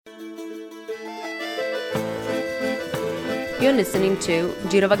You're listening to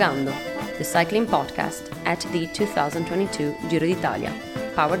Giro Vagando, the cycling podcast at the 2022 Giro d'Italia,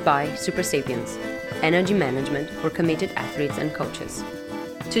 powered by Super Sapiens, energy management for committed athletes and coaches.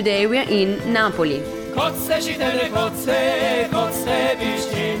 Today we are in Napoli.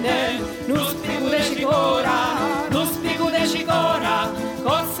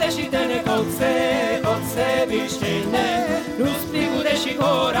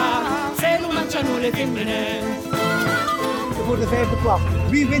 Voor de vijfde klap.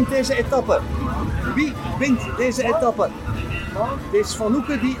 Wie wint deze etappe? Wie wint deze etappe? Het is Van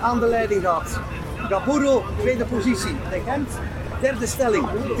Hoeken die aan de leiding gaat. Gaburo, tweede positie. De Gent, derde stelling.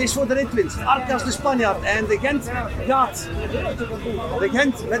 Het is voor de ritwinst. Arcas de Spanjaard. En de Gent gaat. De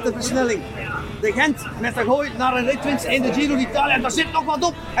Gent met de versnelling. De Gent met een gooi naar een ritwinst in de Giro d'Italia. En daar zit nog wat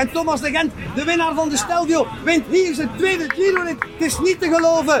op. En Thomas de Gent, de winnaar van de Stelvio, wint hier zijn tweede Giro-rit. Het is niet te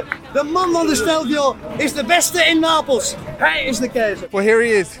geloven. De man van de Stelvio is de beste in Napels. Hij is de keizer. Well, here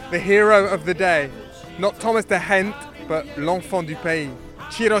he is, the hero of the day. Not Thomas de Gent, but l'enfant du pays.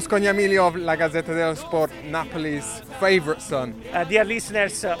 Ciro Scognamiglio of La Gazzetta dello Sport, Napoli's favourite son. Dear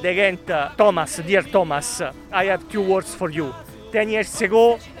listeners, de Gent, dear Thomas, I have 2 words for you. 10 years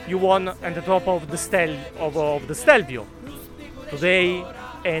ago, you won at the top of the Stelvio. Today,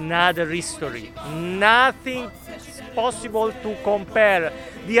 another history. Nothing is possible to compare.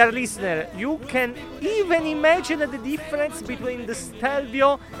 Dear listener, you can even imagine the difference between the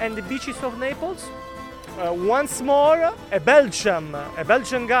Stelvio and the beaches of Naples. Once more, a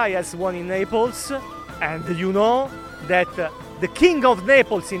Belgian guy has won in Naples, and you know that the king of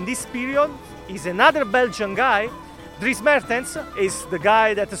Naples in this period is another Belgian guy. Dries Mertens is the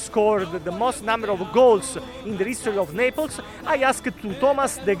guy that scored the most number of goals in the history of Naples. I asked to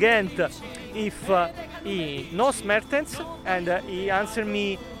Thomas de Gent if he knows Mertens, and he answered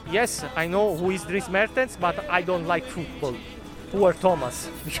me, yes, I know who is Dries Mertens, but I don't like football. Poor Thomas.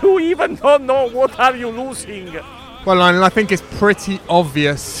 You even don't know what are you losing. Well, Lionel, I think it's pretty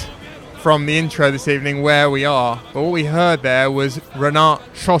obvious from the intro this evening where we are. But what we heard there was Renat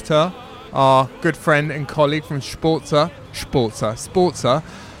Schotter, our good friend and colleague from Sportza,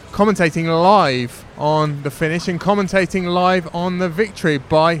 commentating live on the finish and commentating live on the victory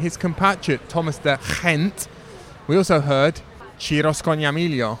by his compatriot Thomas de Gent. We also heard Ciro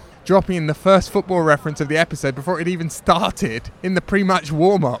Scognamiglio dropping in the first football reference of the episode before it even started in the pre-match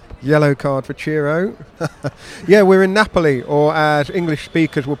warm-up. Yellow card for Ciro. Yeah, we're in Napoli, or as English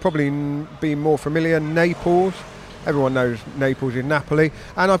speakers will probably be more familiar, Naples. Everyone knows Naples in Napoli,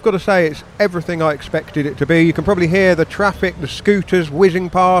 and I've got to say it's everything I expected it to be. You can probably hear the traffic, the scooters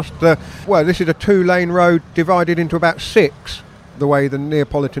whizzing past. This is a 2-lane road divided into about 6, the way the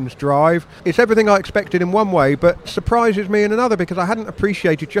Neapolitans drive. It's everything I expected in one way, but surprises me in another, because I hadn't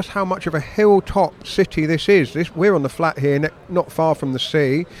appreciated just how much of a hilltop city this is. We're on the flat here, not far from the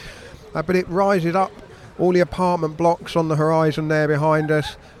sea, but it rises up. All the apartment blocks on the horizon there behind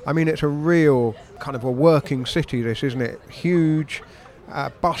us. I mean, it's a real kind of a working city, this, isn't it? Huge,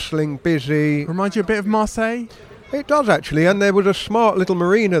 bustling, busy. Reminds you a bit of Marseille? It does, actually, and there was a smart little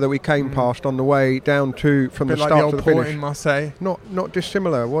marina that we came past on the way down to from the start to the finish. Port in Marseille. Not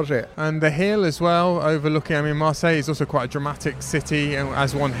dissimilar, was it? And the hill as well, overlooking. I mean, Marseille is also quite a dramatic city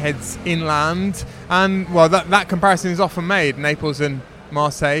as one heads inland. And well, that comparison is often made. Naples and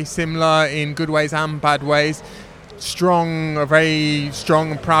Marseille, similar in good ways and bad ways. A very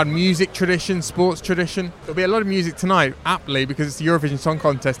strong and proud music tradition, sports tradition. There'll be a lot of music tonight, aptly, because it's the Eurovision Song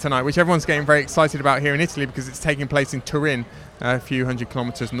Contest tonight, which everyone's getting very excited about here in Italy because it's taking place in Turin, a few hundred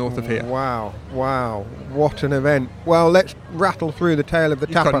kilometres north of here. Wow, what an event. Well, let's rattle through the tale of the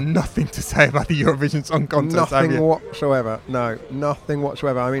tapper. You've got nothing to say about the Eurovision Song Contest, have you? Nothing whatsoever, no, nothing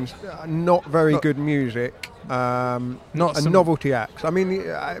whatsoever. I mean, not very good music, novelty acts. I mean...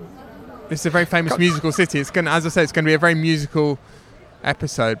 This is a very famous musical city. It's going, as I said, it's going to be a very musical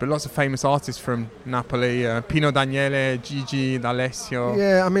episode, but lots of famous artists from Napoli, Pino Daniele, Gigi D'Alessio.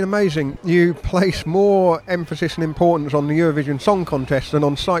 Yeah, I mean, amazing. You place more emphasis and importance on the Eurovision Song Contest than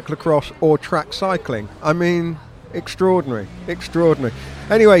on cyclocross or track cycling. I mean, extraordinary.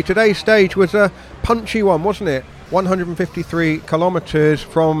 Anyway, today's stage was a punchy one, wasn't it? 153 kilometres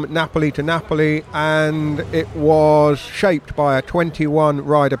from Napoli to Napoli, and it was shaped by a 21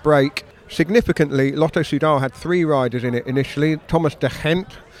 rider break. Significantly, Lotto Soudal had 3 riders in it initially. Thomas de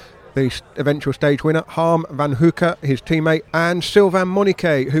Gent, the eventual stage winner, Harm van Hoeken, his teammate, and Sylvain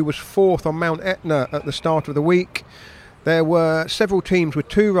Moniquet, who was 4th on Mount Etna at the start of the week. There were several teams with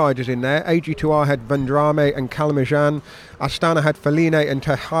 2 riders in there. AG2R had Vendrame and Calmejean. Astana had Feline and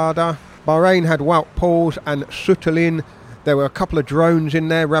Tejada. Bahrain had Wout Poels and Sutelin. There were a couple of drones in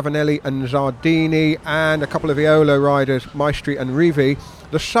there, Ravanelli and Zardini, and a couple of Viola riders, Maestri and Rivi.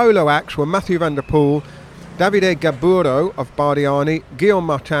 The solo acts were Mathieu van der Poel, Davide Gaburo of Bardiani, Guillaume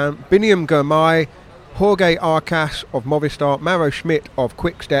Martin, Biniam Girmay, Jorge Arcas of Movistar, Mauro Schmidt of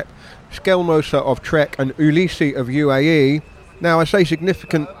Quickstep, Skelmosa of Trek, and Ulissi of UAE. Now, I say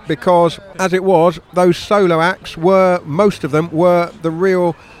significant because, as it was, those solo acts most of them were the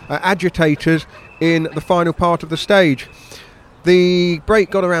real agitators in the final part of the stage. The break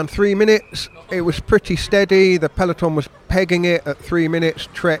got around 3 minutes. It was pretty steady. The peloton was pegging it at 3 minutes.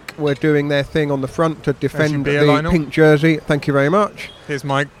 Trek were doing their thing on the front to defend the Lionel. pink jersey. Thank you very much. Here's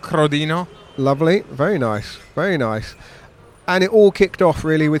my Crodino. Lovely. Very nice. Very nice. And it all kicked off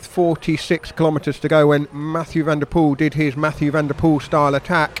really with 46 kilometres to go when Mathieu van der Poel did his Mathieu van der Poel style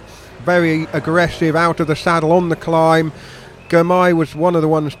attack. Very aggressive, out of the saddle on the climb. Girmay was one of the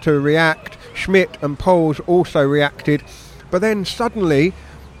ones to react. Schmidt and Poels also reacted. But then suddenly,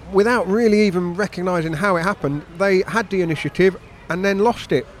 without really even recognising how it happened, they had the initiative and then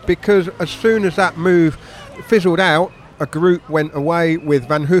lost it. Because as soon as that move fizzled out, a group went away with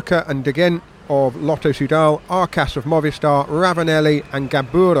Van Hooke and De Gent of Lotto Soudal, Arcas of Movistar, Ravanelli and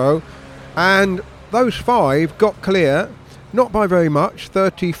Gaburo. And those 5 got clear, not by very much,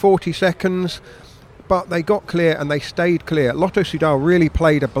 30, 40 seconds, but they got clear and they stayed clear. Lotto Soudal really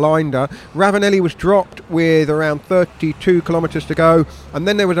played a blinder. Ravanelli was dropped with around 32 kilometres to go, and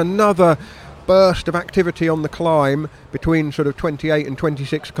then there was another burst of activity on the climb between sort of 28 and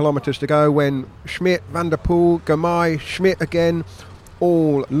 26 kilometres to go when Schmidt, Van der Poel, Girmay, Schmidt again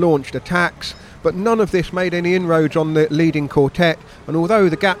all launched attacks, but none of this made any inroads on the leading quartet. And although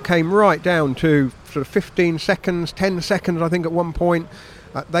the gap came right down to sort of 15 seconds, 10 seconds I think at one point,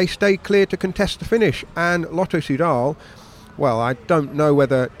 they stayed clear to contest the finish. And Lotto Soudal, well, I don't know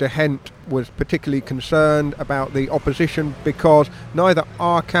whether De Gent was particularly concerned about the opposition, because neither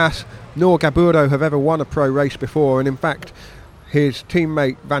Arcas nor Gaburo have ever won a pro race before, and in fact his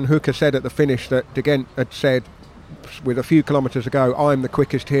teammate Van Hooke said at the finish that De Gent had said with a few kilometres ago, I'm the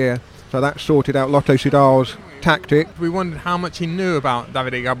quickest here. So that sorted out Lotto Soudal's tactic. We wondered how much he knew about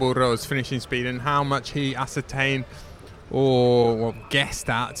Davide Gaburo's finishing speed and how much he ascertained or guessed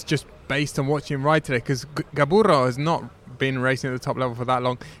at just based on watching him ride today, because Gaburo has not been racing at the top level for that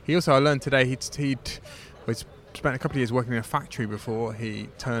long. He also, I learned today, he'd spent a couple of years working in a factory before he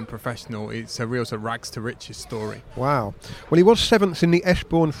turned professional. It's a real sort of rags to riches story. Wow. Well, he was 7th in the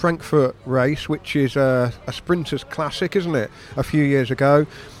Eschborn-Frankfurt race, which is a sprinter's classic, isn't it, a few years ago.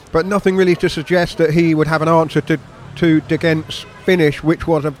 But nothing really to suggest that he would have an answer to De Gent's finish, which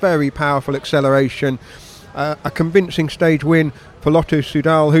was a very powerful acceleration. A convincing stage win for Lotto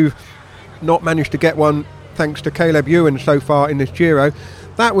Soudal, who've not managed to get one thanks to Caleb Ewan so far in this Giro.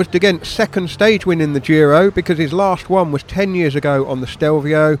 That was De Gent's second stage win in the Giro, because his last one was 10 years ago on the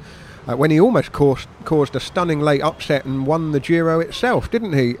Stelvio, when he almost caused a stunning late upset and won the Giro itself,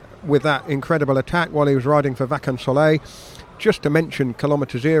 didn't he, with that incredible attack while he was riding for Vacances Soleil. Just to mention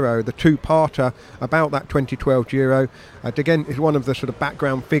Kilometre Zero, the two-parter about that 2012 Giro. De Gent is one of the sort of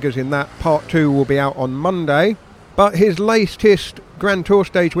background figures in that. Part 2 will be out on Monday. But his latest Grand Tour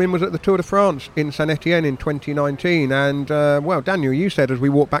stage win was at the Tour de France in Saint-Etienne in 2019. And, well, Daniel, you said as we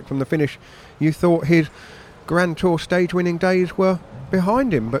walked back from the finish, you thought his Grand Tour stage winning days were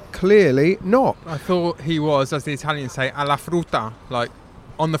behind him, but clearly not. I thought he was, as the Italians say, alla frutta, like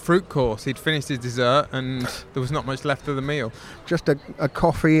on the fruit course. He'd finished his dessert and there was not much left of the meal. Just a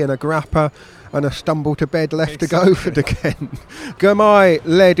coffee and a grappa and a stumble to bed left to go for De Gent. Girmay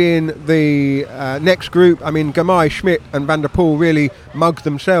led in the next group. I mean, Girmay, Schmidt and Van der Poel really mugged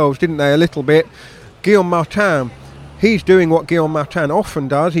themselves, didn't they, a little bit. Guillaume Martin, he's doing what Guillaume Martin often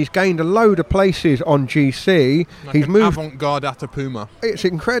does. He's gained a load of places on GC. Like he's moved avant-garde Atapuma. It's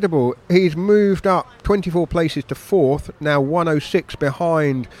incredible. He's moved up 24 places to 4th, now 106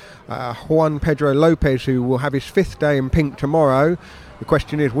 behind Juan Pedro Lopez, who will have his 5th day in pink tomorrow. The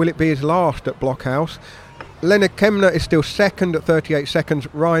question is, will it be his last at Blockhouse? Leonard Kemner is still 2nd at 38 seconds.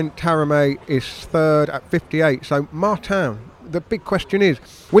 Ryan Tarame is 3rd at 58. So Martin, the big question is,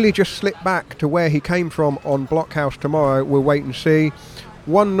 will he just slip back to where he came from on Blockhouse tomorrow? We'll wait and see.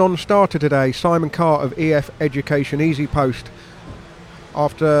 One non-starter today, Simon Carr of EF Education Easy Post.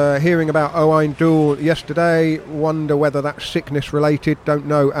 After hearing about Owain Doull yesterday, wonder whether that's sickness related, don't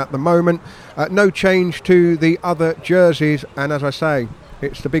know at the moment. No change to the other jerseys, and as I say,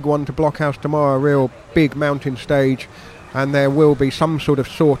 it's the big one to Blockhouse tomorrow, a real big mountain stage, and there will be some sort of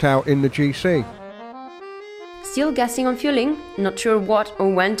sort out in the GC. Still guessing on fueling? Not sure what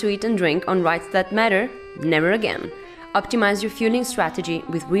or when to eat and drink on rides that matter? Never again. Optimize your fueling strategy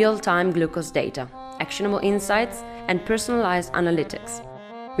with real-time glucose data. actionable insights, and personalized analytics.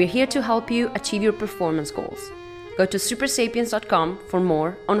 We're here to help you achieve your performance goals. Go to supersapiens.com for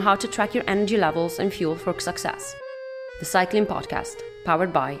more on how to track your energy levels and fuel for success. The Cycling Podcast,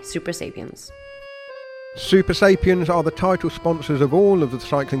 powered by Super Sapiens. Super Sapiens are the title sponsors of all of the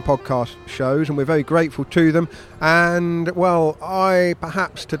Cycling Podcast shows, and we're very grateful to them. And, well, I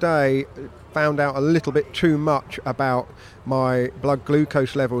perhaps today found out a little bit too much about my blood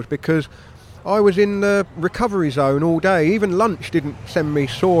glucose levels because I was in the recovery zone all day. Even lunch didn't send me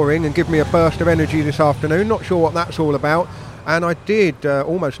soaring and give me a burst of energy this afternoon. Not sure what that's all about. And I did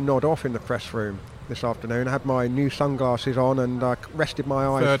almost nod off in the press room this afternoon. I had my new sunglasses on and I rested my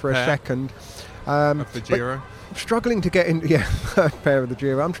eyes for a second. Of the Giro. I'm struggling to get in, third pair of the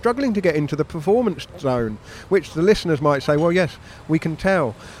Giro. I'm struggling to get into the performance zone, which the listeners might say, well, yes, we can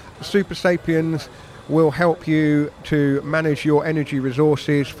tell. Super Sapiens will help you to manage your energy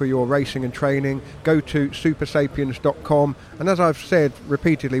resources for your racing and training. Go to supersapiens.com, and as I've said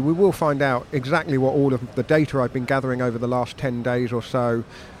repeatedly, we will find out exactly what all of the data I've been gathering over the last 10 days or so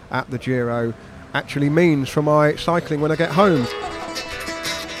at the Giro actually means for my cycling when I get home.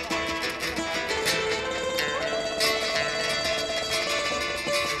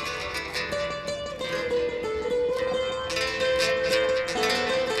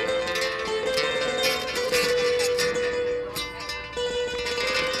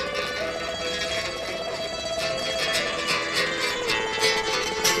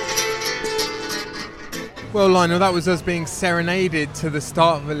 Well, Lionel, that was us being serenaded to the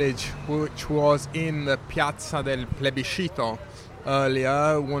start village, which was in the Piazza del Plebiscito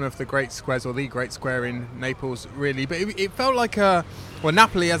earlier, one of the great squares, or the great square in Naples, really. But it felt like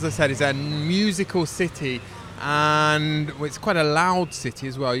Napoli, as I said, is a musical city, and it's quite a loud city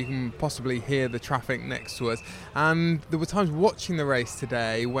as well. You can possibly hear the traffic next to us. And there were times watching the race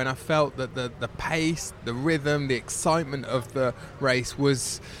today when I felt that the pace, the rhythm, the excitement of the race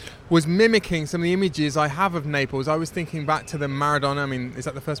was mimicking some of the images I have of Naples. I was thinking back to the Maradona. I mean, is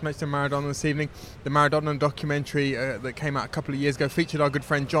that the first match to Maradona this evening? The Maradona documentary that came out a couple of years ago featured our good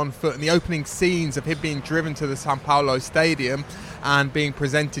friend John Foote, and the opening scenes of him being driven to the San Paolo stadium and being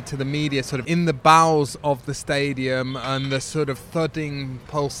presented to the media sort of in the bowels of the stadium, and the sort of thudding,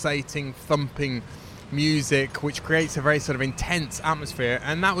 pulsating, thumping music, which creates a very sort of intense atmosphere.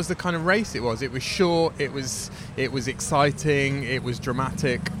 And that was the kind of race it was. It was short, it was exciting, it was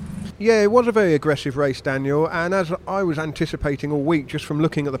dramatic. Yeah, it was a very aggressive race, Daniel, and as I was anticipating all week, just from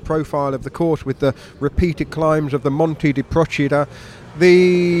looking at the profile of the course with the repeated climbs of the Monte di Procida,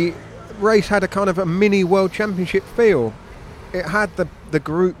 the race had a kind of a mini World Championship feel. It had the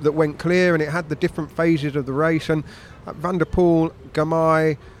group that went clear, and it had the different phases of the race, and Van der Poel,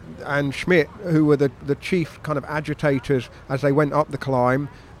 Gamay and Schmidt, who were the chief kind of agitators as they went up the climb,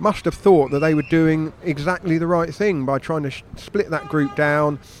 must have thought that they were doing exactly the right thing by trying to split that group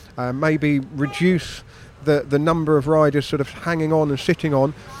down, maybe reduce the number of riders sort of hanging on and sitting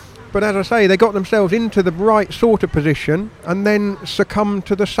on. But as I say, they got themselves into the right sort of position and then succumbed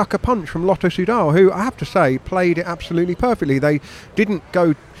to the sucker punch from Lotto Soudal, who I have to say played it absolutely perfectly. They didn't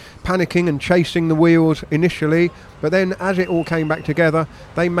go panicking and chasing the wheels initially, but then as it all came back together,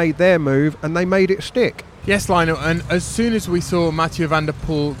 they made their move and they made it stick. Yes, Lionel, and as soon as we saw Mathieu van der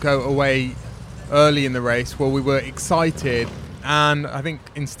Poel go away early in the race, well, we were excited, and I think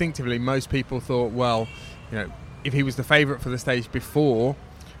instinctively most people thought, well, if he was the favourite for the stage before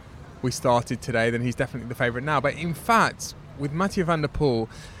we started today, then he's definitely the favourite now. But in fact, with Mathieu van der Poel,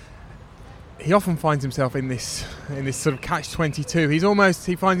 he often finds himself in this sort of catch-22.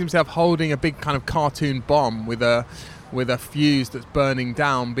 He finds himself holding a big kind of cartoon bomb with a fuse that's burning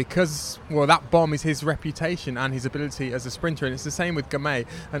down, because, well, that bomb is his reputation and his ability as a sprinter. And it's the same with Gamay.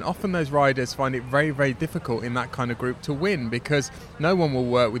 And often those riders find it very, very difficult in that kind of group to win, because no one will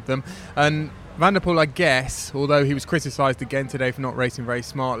work with them. And Van der Poel, I guess, although he was criticised again today for not racing very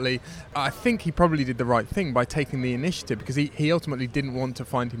smartly, I think he probably did the right thing by taking the initiative, because he ultimately didn't want to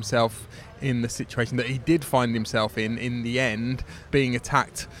find himself in the situation that he did find himself in the end, being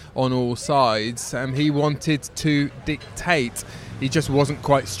attacked on all sides. He wanted to dictate. He just wasn't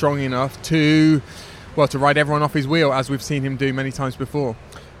quite strong enough to ride everyone off his wheel, as we've seen him do many times before.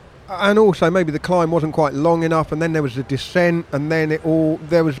 And also maybe the climb wasn't quite long enough, and then there was the descent, and then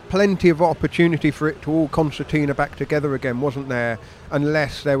there was plenty of opportunity for it to all concertina back together again, wasn't there?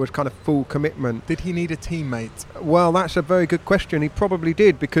 Unless there was kind of full commitment. Did he need a teammate? Well, that's a very good question. He probably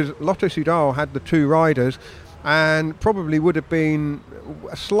did, because Lotto Soudal had the two riders and probably would have been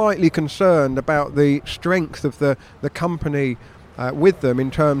slightly concerned about the strength of the company with them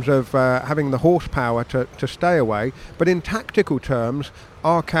in terms of having the horsepower to stay away. But in tactical terms,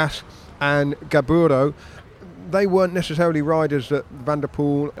 Arcas and Gaburo, they weren't necessarily riders that Van der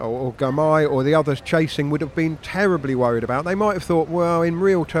Poel or Gamay or the others chasing would have been terribly worried about. They might have thought, well, in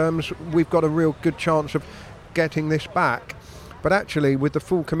real terms, we've got a real good chance of getting this back. But actually, with the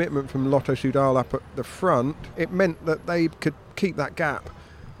full commitment from Lotto Soudal up at the front, it meant that they could keep that gap.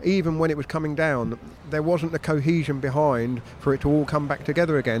 Even when it was coming down, there wasn't the cohesion behind for it to all come back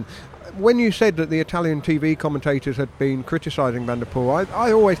together again. When you said that the Italian TV commentators had been criticising Van der Poel,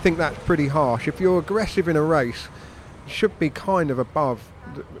 I always think that's pretty harsh. If you're aggressive in a race, it should be kind of above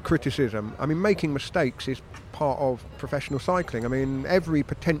criticism. I mean, making mistakes is part of professional cycling. I mean, every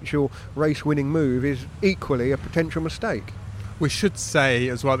potential race-winning move is equally a potential mistake. We should say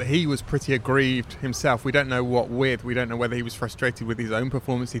as well that he was pretty aggrieved himself. We don't know what with. We don't know whether he was frustrated with his own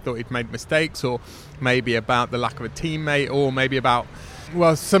performance. He thought he'd made mistakes, or maybe about the lack of a teammate, or maybe about,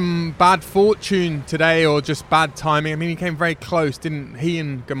 well, some bad fortune today, or just bad timing. I mean, he came very close, didn't he?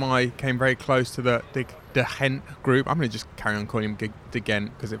 And Gamay came very close to the De Gent group. I'm going to just carry on calling him De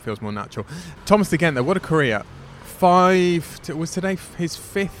Gent because it feels more natural. Thomas De Gent, though, what a career. Was today his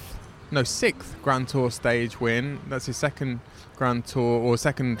sixth Grand Tour stage win. That's his second Grand Tour or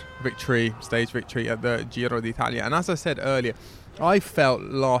second stage victory at the Giro d'Italia. And as I said earlier, I felt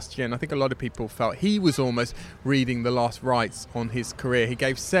last year, and I think a lot of people felt, he was almost reading the last rites on his career. He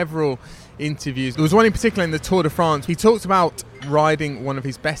gave several interviews. There was one in particular in the Tour de France. He talked about riding one of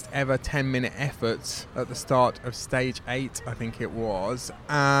his best ever 10-minute efforts at the start of stage 8, I think it was.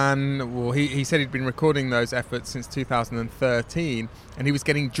 And well, he said he'd been recording those efforts since 2013, and he was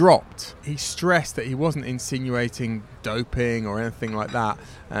getting dropped. He stressed that he wasn't insinuating doping or anything like that.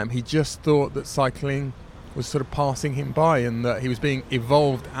 He just thought that cycling was sort of passing him by and that he was being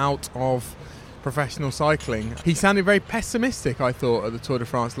evolved out of professional cycling. He sounded very pessimistic, I thought, at the Tour de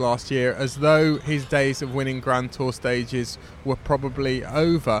France last year, as though his days of winning Grand Tour stages were probably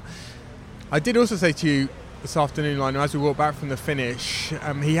over. I did also say to you this afternoon, Lionel, as we walked back from the finish,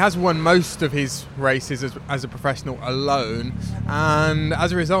 he has won most of his races as a professional alone, and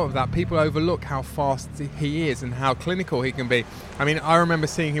as a result of that, people overlook how fast he is and how clinical he can be. I mean, I remember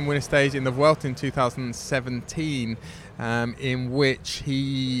seeing him win a stage in the Vuelta in 2017, in which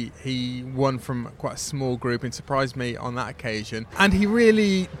he won from quite a small group and surprised me on that occasion. And he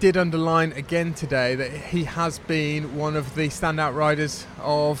really did underline again today that he has been one of the standout riders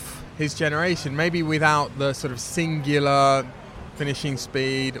of his generation, maybe without the sort of singular finishing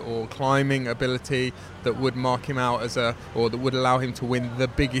speed or climbing ability that would mark him out or that would allow him to win the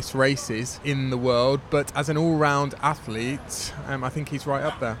biggest races in the world, but as an all-round athlete, I think he's right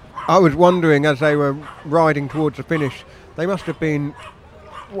up there. I was wondering, as they were riding towards the finish, they must have been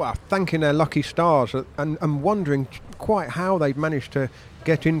thanking their lucky stars and wondering quite how they'd managed to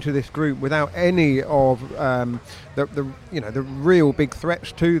get into this group without any of the real big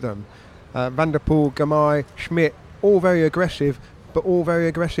threats to them. Van der Poel, Gamay, Schmidt, all very aggressive, but all very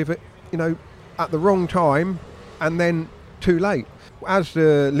aggressive at the wrong time and then too late. As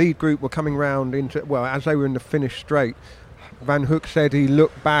the lead group were coming round as they were in the finish straight, Van Hoek said he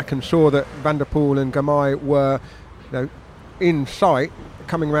looked back and saw that Van der Poel and Gamay were in sight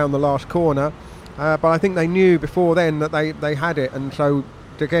coming round the last corner. But I think they knew before then that they had it, and so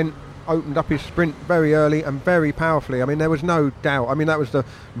De Gent opened up his sprint very early and very powerfully. I mean, there was no doubt. I mean, that was the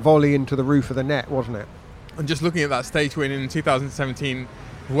volley into the roof of the net, wasn't it? And just looking at that stage win in 2017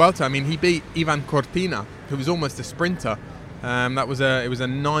 Vuelta, I mean, he beat Ivan Cortina, who was almost a sprinter. It was a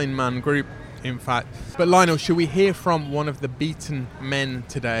 9-man group, in fact. But Lionel, should we hear from one of the beaten men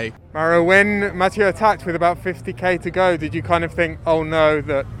today? Mauro, when Mathieu attacked with about 50k to go, did you kind of think, oh no,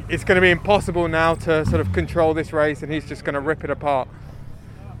 that it's going to be impossible now to sort of control this race and he's just going to rip it apart?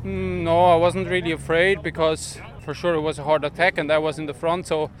 No, I wasn't really afraid because for sure it was a hard attack and I was in the front,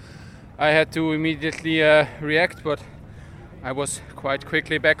 so I had to immediately react, but I was quite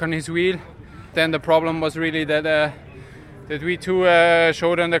quickly back on his wheel. Then the problem was really that we two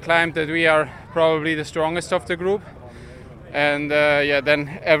showed on the climb that we are probably the strongest of the group. And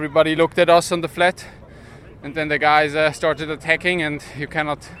then everybody looked at us on the flat, and then the guys started attacking, and you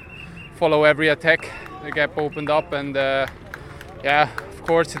cannot follow every attack. The gap opened up, and of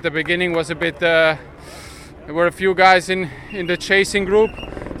course at the beginning was a bit, there were a few guys in the chasing group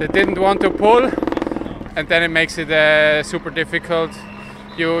that didn't want to pull, and then it makes it super difficult.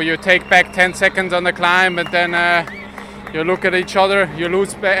 You take back 10 seconds on the climb, and then you look at each other, you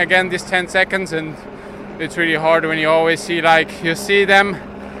lose again these 10 seconds, and it's really hard when you always see, you see them,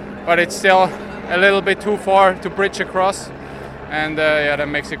 but it's still a little bit too far to bridge across, and that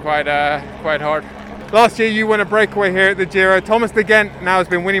makes it quite hard. Last year you won a breakaway here at the Giro. Thomas De Gent now has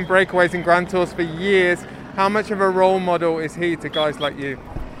been winning breakaways in Grand Tours for years. How much of a role model is he to guys like you?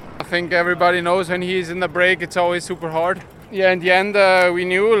 think everybody knows when he's in the break, it's always super hard. Yeah, in the end, we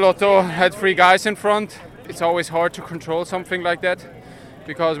knew Lotto had 3 guys in front. It's always hard to control something like that,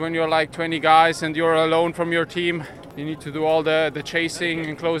 because when you're like 20 guys and you're alone from your team, you need to do all the chasing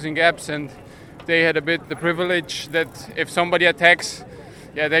and closing gaps, and they had a bit the privilege that if somebody attacks,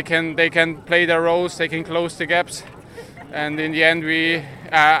 they can play their roles, they can close the gaps. And in the end,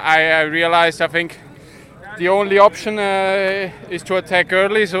 I realized, I think the only option is to attack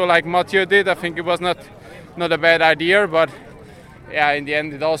early. So like Mathieu did, I think it was not a bad idea. But in the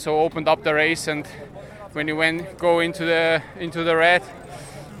end, it also opened up the race. And when you go into the red,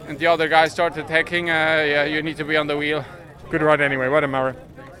 and the other guys start attacking, you need to be on the wheel. Good ride anyway. Well done, Mara.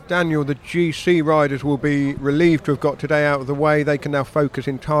 Daniel, the GC riders will be relieved to have got today out of the way. They can now focus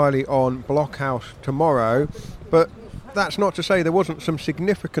entirely on Blockhouse tomorrow. But that's not to say there wasn't some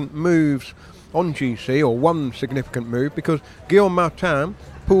significant moves on GC, or one significant move, because Guillaume Martin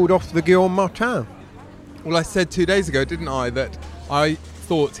pulled off the Guillaume Martin. Well, I said 2 days ago, didn't I, that I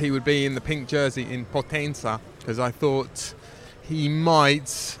thought he would be in the pink jersey in Potenza, because I thought he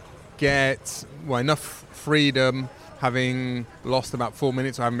might get enough freedom, having lost about 4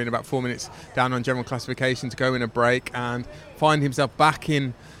 minutes, or having been about 4 minutes down on general classification, to go in a break and find himself back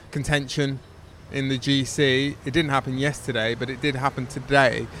in contention in the GC. It didn't happen yesterday, but it did happen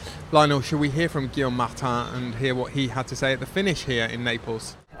today. Lionel, shall we hear from Guillaume Martin and hear what he had to say at the finish here in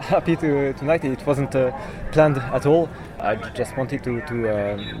Naples? Happy tonight. It wasn't planned at all. I just wanted to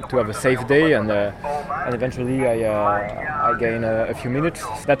have a safe day, and eventually I gain a few minutes.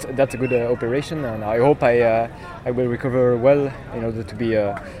 That's a good operation, and I hope I will recover well in order to be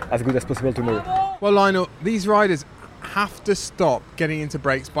as good as possible tomorrow. Well, Lionel, these riders have to stop getting into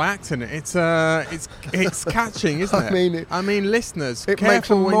breaks by accident. It's catching, isn't it? I mean, listeners, it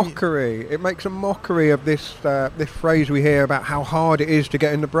makes a mockery. It makes a mockery of this phrase we hear about how hard it is to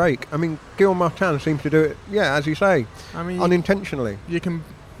get in the break. I mean, Guillaume Martin seems to do it, as you say, unintentionally.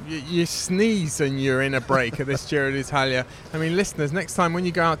 You sneeze and you're in a break at this Giro d'Italia. I mean, listeners, next time when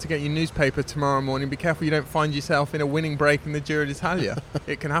you go out to get your newspaper tomorrow morning, be careful you don't find yourself in a winning break in the Giro d'Italia.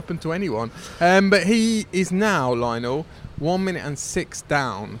 It can happen to anyone. But he is now, Lionel, 1 minute and 6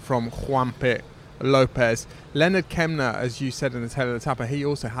 down from Juanpe Lopez. Leonard Kemner, as you said in the tail of the tapper, he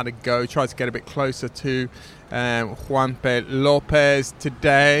also had a go, tried to get a bit closer to Juanpe Lopez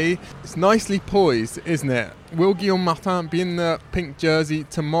today. It's nicely poised, isn't it? Will Guillaume Martin be in the pink jersey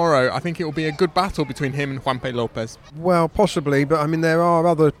tomorrow? I think it will be a good battle between him and Juanpe Lopez. Well, possibly, but I mean, there are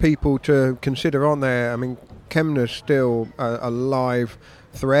other people to consider, aren't there? I mean, Kemner's still a live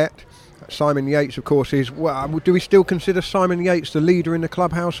threat. Simon Yates, of course, is... Well, do we still consider Simon Yates the leader in the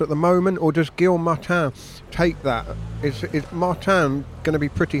clubhouse at the moment, or does Guillaume Martin take that? Is Martin going to be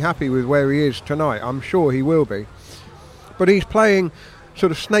pretty happy with where he is tonight? I'm sure he will be. But he's playing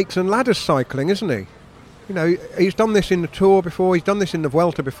sort of snakes and ladders cycling, isn't he? You know, he's done this in the Tour before, he's done this in the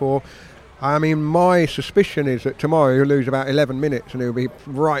Vuelta before. I mean, my suspicion is that tomorrow he'll lose about 11 minutes and he'll be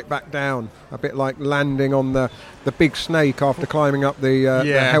right back down, a bit like landing on the big snake after climbing up the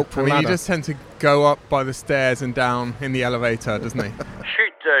helpful ladder. He just tends to go up by the stairs and down in the elevator, doesn't he?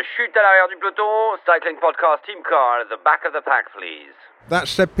 Chute à l'arrière du peloton, cycling podcast team car at the back of the pack, please. That's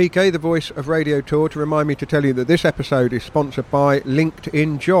Seb Piquet, the voice of Radio Tour, to remind me to tell you that this episode is sponsored by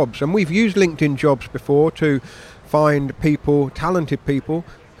LinkedIn Jobs. And we've used LinkedIn Jobs before to find people, talented people,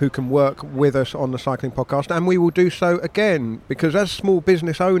 who can work with us on the cycling podcast, and we will do so again, because as small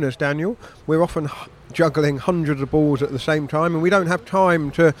business owners, Daniel, we're often juggling hundreds of balls at the same time, and we don't have time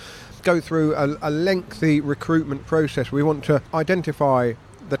to go through a lengthy recruitment process. We want to identify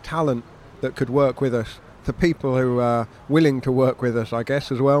the talent that could work with us, the people who are willing to work with us, I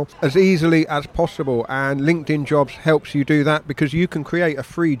guess, as well, as easily as possible. And LinkedIn Jobs helps you do that, because you can create a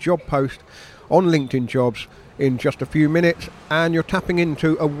free job post on LinkedIn Jobs in just a few minutes, and you're tapping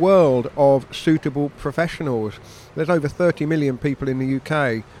into a world of suitable professionals. There's over 30 million people in the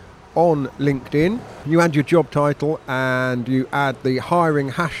UK on LinkedIn. You add your job title and you add the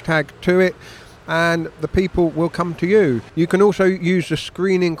hiring hashtag to it, and the people will come to you. You can also use the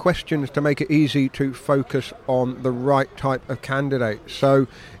screening questions to make it easy to focus on the right type of candidate. So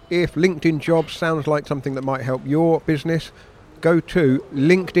if LinkedIn Jobs sounds like something that might help your business, go to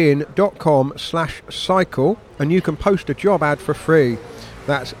linkedin.com/cycle and you can post a job ad for free.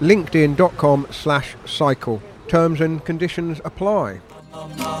 That's linkedin.com/cycle. Terms and conditions apply. I am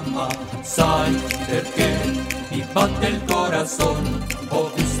a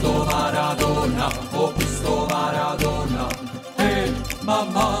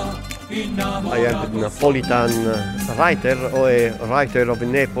Napolitan writer, or a writer of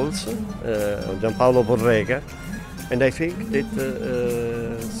Naples, Gianpaolo Borrega. And I think that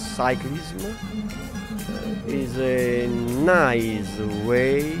cyclism is a nice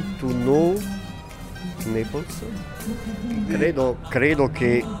way to know Naples. Credo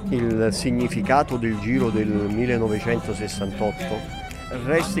che il significato del Giro del 1968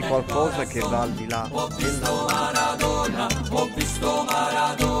 resti qualcosa che va al di là. Ho visto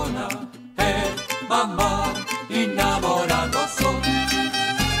Maradona, mamma innamorato son.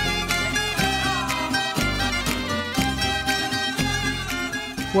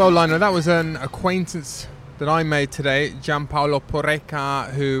 Well, Lionel, that was an acquaintance that I made today. Gianpaolo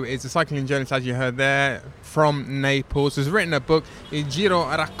Porreca, who is a cycling journalist, as you heard there, from Naples, has written a book, Il Giro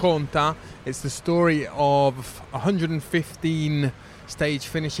Racconta. It's the story of 115 stage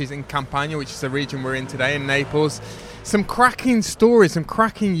finishes in Campania, which is the region we're in today, in Naples. Some cracking stories, some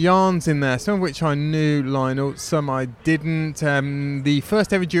cracking yarns in there, some of which I knew, Lionel, some I didn't. The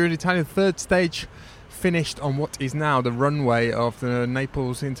first ever Giro d'Italia, the third stage, finished on what is now the runway of the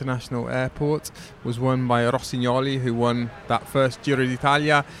Naples International Airport, was won by Rossignoli, who won that first Giro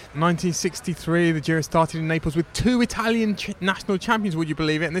d'Italia. 1963, the Giro started in Naples with two Italian national champions, would you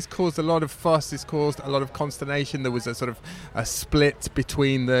believe it? And this caused a lot of fuss, this caused a lot of consternation. There was a sort of a split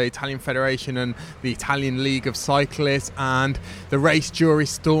between the Italian Federation and the Italian League of Cyclists, and the race jury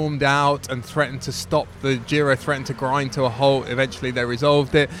stormed out and threatened to stop the Giro, threatened to grind to a halt. Eventually they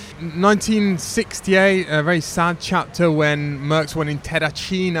resolved it. 1968, a very sad chapter when Merckx won in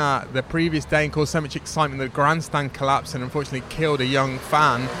Terracina the previous day and caused so much excitement that the grandstand collapsed and unfortunately killed a young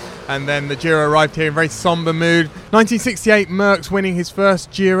fan. And then the Giro arrived here in very somber mood. 1968, Merckx winning his first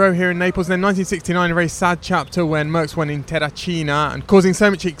Giro here in Naples. And then 1969, a very sad chapter when Merckx won in Terracina and causing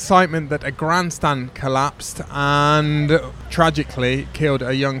so much excitement that a grandstand collapsed and tragically killed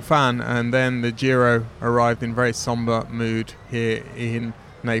a young fan. And then the Giro arrived in very somber mood here in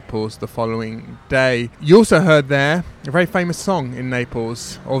Naples the following day. You also heard there a very famous song in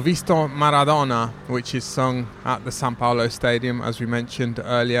Naples, Ho visto Maradona, which is sung at the San Paolo Stadium, as we mentioned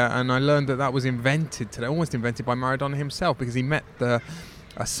earlier, and I learned that that was invented today, almost invented by Maradona himself, because he met a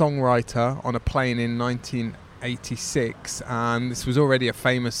songwriter on a plane in 1986, and this was already a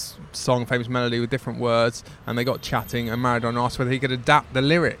famous song, famous melody with different words, and they got chatting, and Maradona asked whether he could adapt the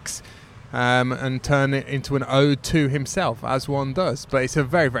lyrics and turn it into an ode to himself, as one does. But it's a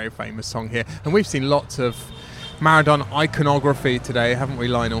very, very famous song here, and we've seen lots of Maradona iconography today, haven't we,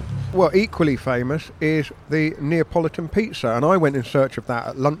 Lionel? Well, equally famous is the Neapolitan pizza, and I went in search of that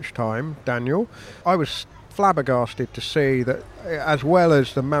at lunchtime, Daniel. I was flabbergasted to see that, as well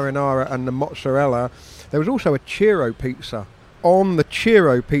as the marinara and the mozzarella, there was also a Ciro pizza. On the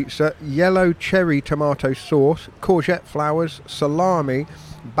Ciro pizza, yellow cherry tomato sauce, courgette flowers, salami,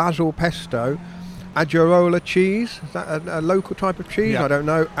 basil pesto, aggiarola cheese, is that a local type of cheese? Yeah. I don't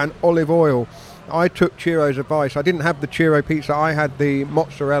know, and olive oil. I took Ciro's advice. I didn't have the Ciro pizza, I had the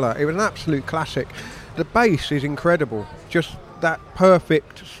mozzarella. It was an absolute classic. The base is incredible, just that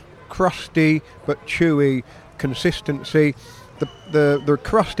perfect, crusty but chewy consistency. The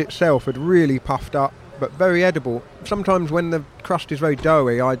crust itself had really puffed up, but very edible. Sometimes when the crust is very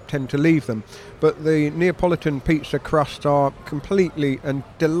doughy, I tend to leave them. But the Neapolitan pizza crusts are completely and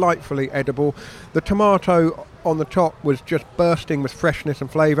delightfully edible. The tomato on the top was just bursting with freshness and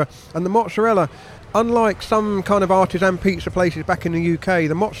flavour. And the mozzarella, unlike some kind of artisan pizza places back in the UK,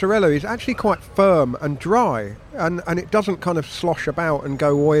 the mozzarella is actually quite firm and dry. And it doesn't kind of slosh about and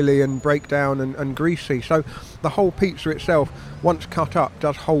go oily and break down and greasy. So the whole pizza itself, once cut up,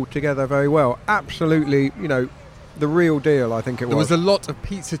 does hold together very well. Absolutely, the real deal, I think it was. There was a lot of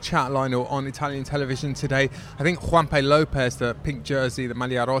pizza chat, Lionel, on Italian television today. I think Juanpe Lopez, the pink jersey, the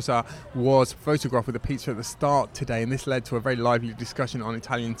Maglia Rosa, was photographed with a pizza at the start today, and this led to a very lively discussion on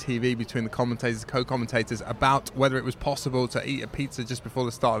Italian TV between the commentators, co-commentators, about whether it was possible to eat a pizza just before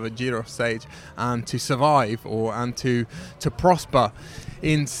the start of a Giro stage and to survive and to prosper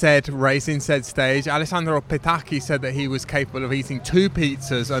in said race, in said stage. Alessandro Petacchi said that he was capable of eating 2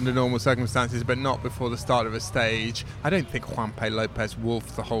 pizzas under normal circumstances, but not before the start of a stage. I don't think Juanpe Lopez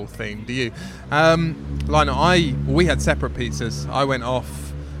wolfed the whole thing, do you? Lionel, we had separate pizzas. I went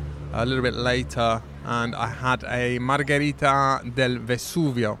off a little bit later and I had a Margherita del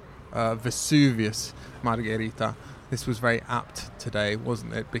Vesuvio, Vesuvius Margherita. This was very apt today,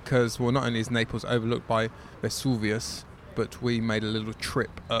 wasn't it? Because, well, not only is Naples overlooked by Vesuvius, but we made a little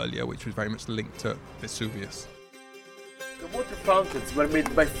trip earlier which was very much linked to Vesuvius. The water fountains were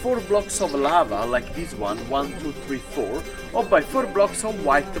made by 4 blocks of lava, like this one, 1, 2, 3, 4, or by 4 blocks of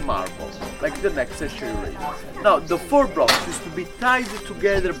white marble, like the next century. Now, the 4 blocks used to be tied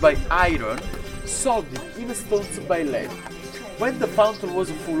together by iron, soldered in stones by lead. when the fountain was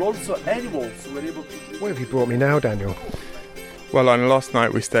full, also animals were able to... Where have you brought me now, Daniel? Well, on last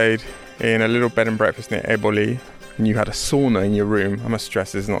night we stayed in a little bed and breakfast near Napoli, and you had a sauna in your room. I must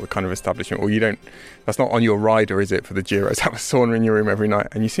stress, this is not the kind of establishment, or you don't, that's not on your rider, is it, for the Giro, to have a sauna in your room every night,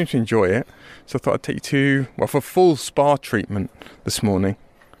 and you seem to enjoy it. So I thought I'd take you to, well, for full spa treatment this morning.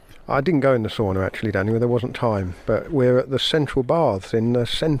 I didn't go in the sauna actually, Daniel, there wasn't time, but we're at the central baths in the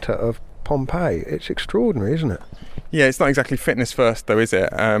centre of Pompeii. It's extraordinary, isn't it? Yeah, it's not exactly fitness first though, is it?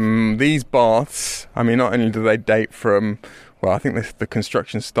 These baths, I mean, not only do they date from, well, I think the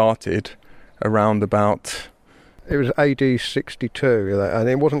construction started around about... It was AD 62, and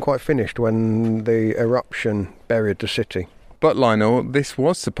it wasn't quite finished when the eruption buried the city. But Lionel, this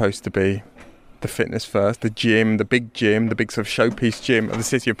was supposed to be the fitness first, the big sort of showpiece gym of the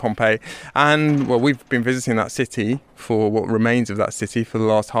city of Pompeii. And, well, we've been visiting that city, for what remains of that city, for the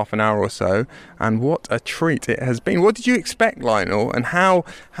last half an hour or so. And what a treat it has been. What did you expect, Lionel? And how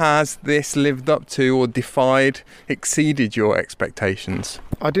has this lived up to, or exceeded your expectations?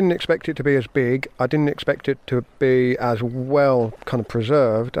 I didn't expect it to be as big. I didn't expect it to be as well kind of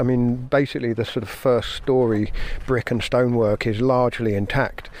preserved. I mean, basically the sort of first story brick and stonework is largely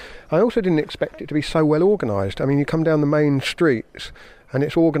intact. I also didn't expect it to be so well organised. I mean, you come down the main streets and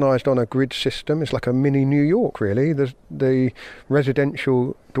it's organised on a grid system. It's like a mini New York, really. The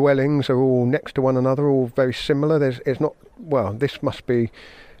residential dwellings are all next to one another, all very similar. This must be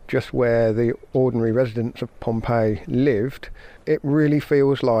just where the ordinary residents of Pompeii lived. It really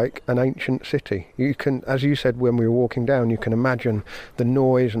feels like an ancient city. You can, as you said when we were walking down, you can imagine the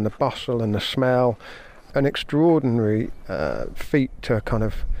noise and the bustle and the smell. An extraordinary feat to kind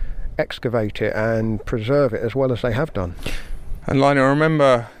of excavate it and preserve it as well as they have done. And Lionel, I remember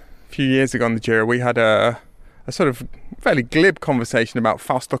a few years ago on the Giro we had a sort of fairly glib conversation about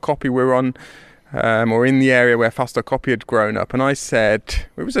Fausto Coppi. We were on or in the area where Fausto Coppi had grown up, and I said,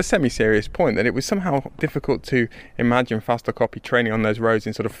 it was a semi-serious point, that it was somehow difficult to imagine Fausto Coppi training on those roads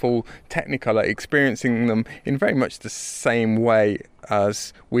in sort of full Technicolor, experiencing them in very much the same way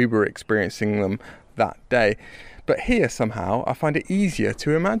as we were experiencing them that day. But here somehow I find it easier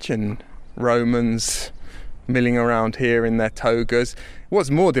to imagine Romans milling around here in their togas. What's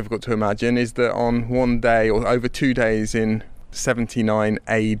more difficult to imagine is that on one day, or over 2 days in 79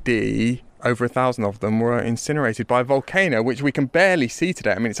 AD, over 1,000 of them were incinerated by a volcano, which we can barely see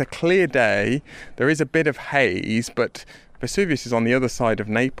today. I mean, it's a clear day, there is a bit of haze, but Vesuvius is on the other side of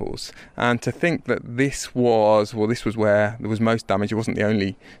Naples, and to think that this was where there was most damage. It wasn't the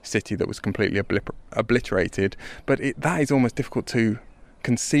only city that was completely obliterated, but that is almost difficult to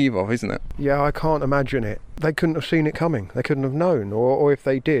conceive of, isn't it? Yeah, I can't imagine it. They couldn't have seen it coming. They couldn't have known, or if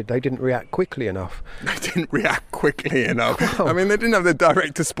they did, they didn't react quickly enough. They didn't react quickly enough. I mean, they didn't have the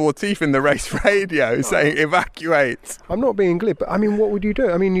director sportif in the race radio saying evacuate. I'm not being glib, but I mean, what would you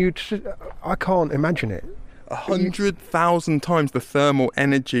do? I mean, I can't imagine it. 100,000 times the thermal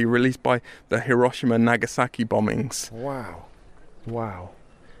energy released by the Hiroshima and Nagasaki bombings. Wow.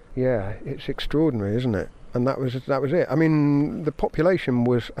 Yeah, it's extraordinary, isn't it? And that was it. I mean, the population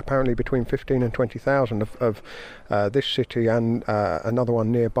was apparently between 15 and 20,000 of this city and another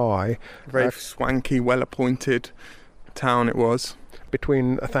one nearby. Very swanky, well-appointed town it was.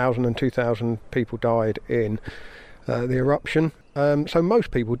 Between 1,000 and 2,000 people died in the eruption. So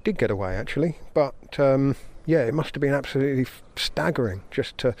most people did get away, actually. But, it must have been absolutely staggering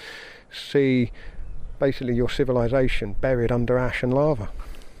just to see basically your civilization buried under ash and lava.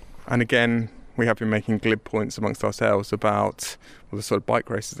 And again, we have been making glib points amongst ourselves about the sort of bike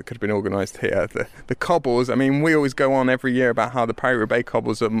races that could have been organised here. The cobbles, I mean, we always go on every year about how the Paris-Roubaix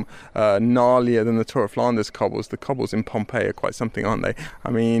cobbles are gnarlier than the Tour of Flanders cobbles. The cobbles in Pompeii are quite something, aren't they? I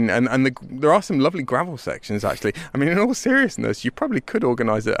mean, there are some lovely gravel sections, actually. I mean, in all seriousness, you probably could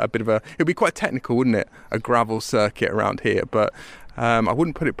organise a bit of it would be quite technical, wouldn't it? A gravel circuit around here, but I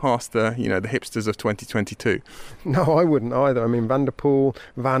wouldn't put it past the hipsters of 2022. No, I wouldn't either. I mean, Van der Poel,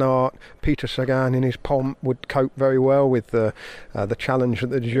 Van Aert, Peter Sagan in his pomp would cope very well with the challenge that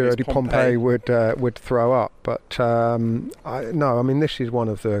the Giro di Pompeii would throw up. But I mean, this is one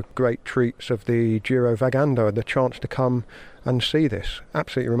of the great treats of the Giro Vagando, the chance to come and see this.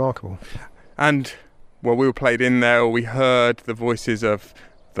 Absolutely remarkable. And while we were played in there, we heard the voices of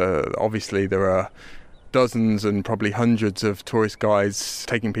obviously there are dozens and probably hundreds of tourist guides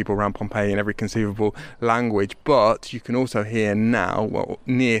taking people around Pompeii in every conceivable language, but you can also hear now,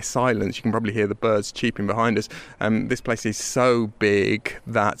 near silence, you can probably hear the birds cheeping behind us. This place is so big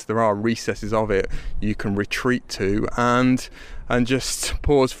that there are recesses of it you can retreat to and just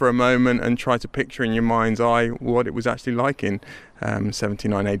pause for a moment and try to picture in your mind's eye what it was actually like in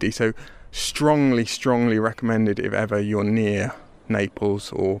 79 AD. So strongly recommended if ever you're near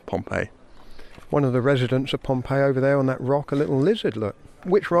Naples or Pompeii? One of the residents of Pompeii over there on that rock, a little lizard, look.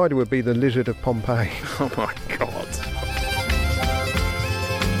 Which rider would be the lizard of Pompeii? Oh my God.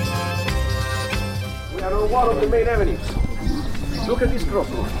 We are on one of the main avenues. Look at this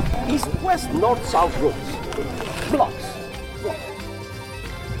crossroad. East, west, north, south roads. Blocks.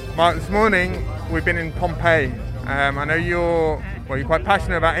 Mark, this morning we've been in Pompeii. I know you're quite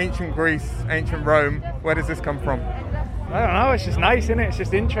passionate about ancient Greece, ancient Rome. Where does this come from? I don't know, it's just nice, isn't it? It's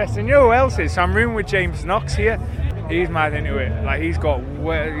just interesting. You know who else is? So I'm rooming with James Knox here. He's mad into it. Like, he's got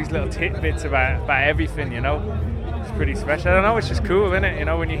these little tidbits about everything, you know. It's pretty special. I don't know, it's just cool, isn't it? You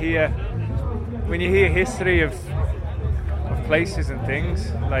know, when you hear history of places and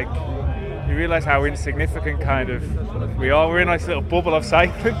things, like, you realise how insignificant kind of we are. We're in a nice little bubble of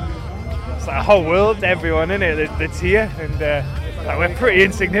cycling. It's like a whole world, everyone in it that's here, and like, we're pretty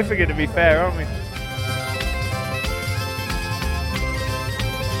insignificant, to be fair, aren't we?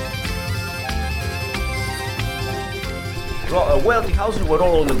 Wealthy houses were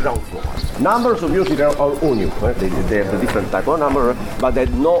all on the ground floor. Numbers of units are all new. Right? They have the different type of number, but they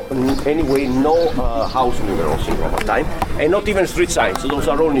had no house numerals in Roman time, and not even street signs. So those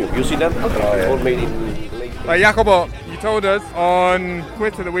are all new. You see them? All made in late. Jacopo, you told us on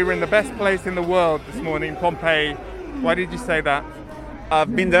Twitter that we were in the best place in the world this morning, Pompeii. Why did you say that?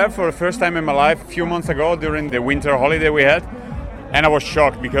 I've been there for the first time in my life a few months ago during the winter holiday we had, and I was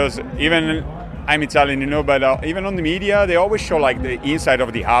shocked because even I'm Italian, you know, but even on the media they always show like the inside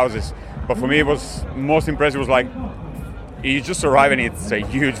of the houses. But for me, it was most impressive was like you just arrive and it's a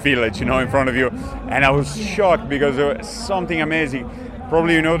huge village, you know, in front of you, and I was shocked because there was something amazing.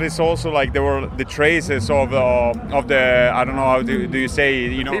 Probably you notice also like there were the traces of the I don't know how do you say,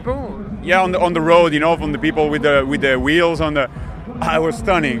 you know, people. Yeah, on the road, you know, from the people with the wheels on the. I was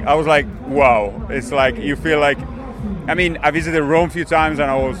stunning. I was like, wow. It's like you feel like. I mean, I visited Rome a few times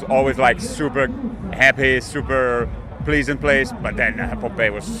and I was always like super happy, super pleasant place. But then Pompeii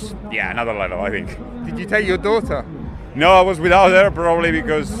was, another level, I think. Did you take your daughter? No, I was without her probably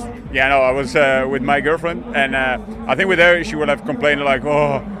because, I was with my girlfriend. And I think with her, she would have complained like,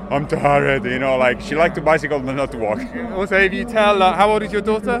 oh, I'm tired, you know, like she liked to bicycle but not to walk. Also, if you tell, how old is your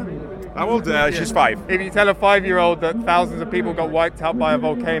daughter? How old? She's 5. If you tell a 5-year-old that thousands of people got wiped out by a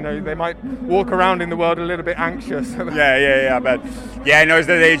volcano, they might walk around in the world a little bit anxious. Yeah. But it's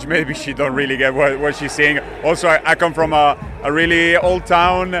that age. Maybe she don't really get what she's saying. Also, I come from a really old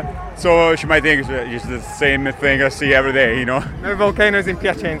town, so she might think it's the same thing I see every day. You know. No volcanoes in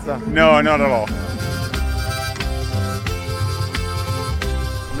Piacenza. No, not at all.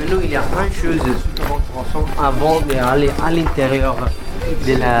 Lui il y a un chose avant all'intérieur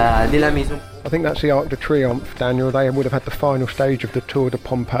de la maison. I think that's the Arc de Triomphe, Daniel. They would have had the final stage of the Tour de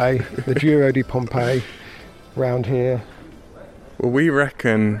Pompeii, the Giro di Pompeii, round here. Well, we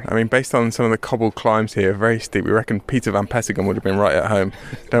reckon, based on some of the cobbled climbs here, very steep, we reckon Peter Van Petegem would have been right at home,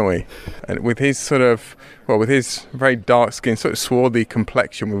 don't we? And with his with his very dark skin, sort of swarthy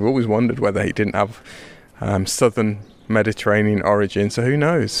complexion, we've always wondered whether he didn't have southern Mediterranean origin, so who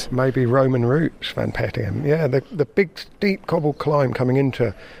knows? Maybe Roman roots, Van Petegem. Yeah, the big steep cobbled climb coming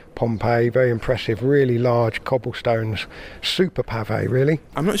into Pompeii, very impressive, really large cobblestones, super pave, really.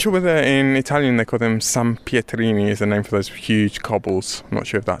 I'm not sure whether in Italian they call them San Pietrini is the name for those huge cobbles. I'm not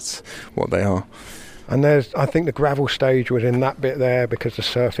sure if that's what they are. And I think the gravel stage was in that bit there because the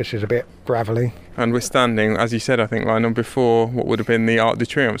surface is a bit gravelly. And we're standing, as you said, I think, Lionel, before what would have been the Arc de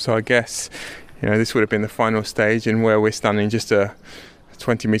Triomphe, so I guess this would have been the final stage, and where we're standing just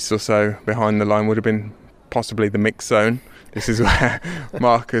 20 metres or so behind the line would have been possibly the mixed zone. This is where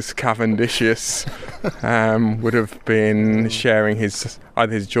Marcus Cavendicius would have been sharing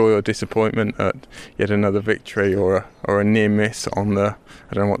either his joy or disappointment at yet another victory or a near miss on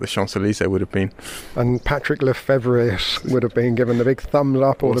I don't know what the Champs-Élysées would have been. And Patrick Lefevre would have been given the big thumbs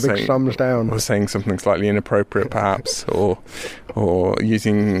up or the big thumbs down. Or saying something slightly inappropriate perhaps, or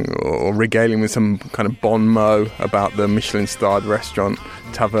regaling with some kind of bon mot about the Michelin-starred restaurant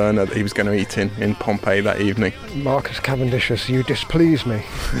Taverna that he was going to eat in Pompeii that evening. Marcus Cavendicius, you displease me.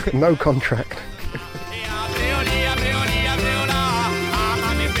 No contract.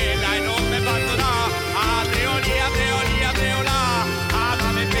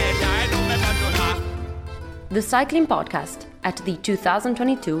 The Cycling Podcast at the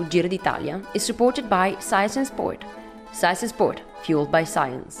 2022 Giro d'Italia is supported by Science in Sport. Science in Sport, fueled by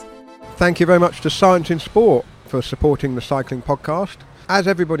science. Thank you very much to Science in Sport for supporting the Cycling Podcast. As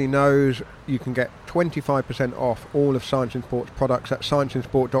everybody knows, you can get 25% off all of Science in Sport's products at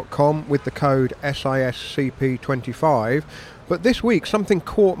scienceinsport.com with the code SISCP25. But this week, something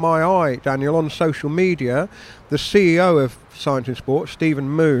caught my eye, Daniel, on social media. The CEO of Science in Sport, Stephen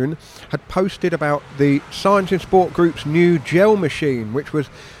Moon, had posted about the Science in Sport Group's new gel machine, which was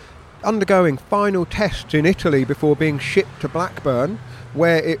undergoing final tests in Italy before being shipped to Blackburn,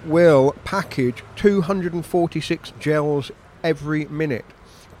 where it will package 246 gels every minute.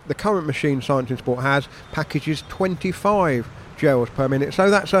 The current machine Science in Sport has packages 25 gels per minute, so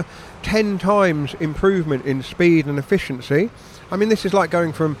that's a 10 times improvement in speed and efficiency. I mean, this is like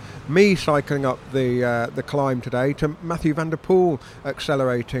going from me cycling up the climb today to Matthew van der Poel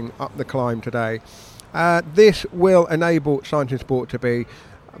accelerating up the climb today. This will enable Science in Sport to be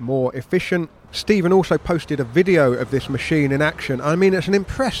more efficient. Stephen also posted a video of this machine in action. I mean, it's an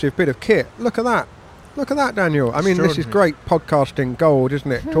impressive bit of kit. Look at that. Look at that, Daniel. I mean, this is great podcasting gold, isn't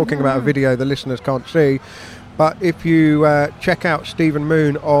it? Talking about a video the listeners can't see. But if you check out Stephen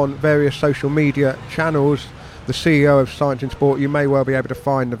Moon on various social media channels, the CEO of Science in Sport, you may well be able to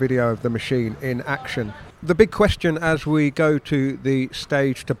find the video of the machine in action. The big question as we go to the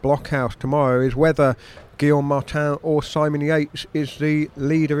stage to Blockhouse tomorrow is whether Guillaume Martin or Simon Yates is the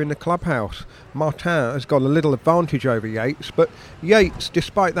leader in the clubhouse. Martin has got a little advantage over Yates, but Yates,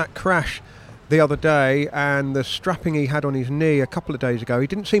 despite that crash the other day and the strapping he had on his knee a couple of days ago, he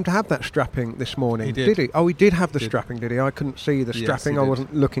didn't seem to have that strapping this morning. Did he? Oh, he did have the strapping, did he? I couldn't see the strapping. I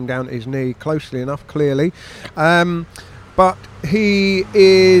wasn't looking down at his knee closely enough, clearly. But he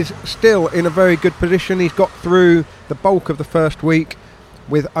is still in a very good position. He's got through the bulk of the first week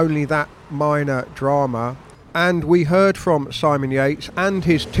with only that minor drama. And we heard from Simon Yates and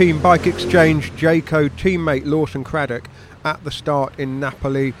his Team Bike Exchange Jayco teammate Lawson Craddock at the start in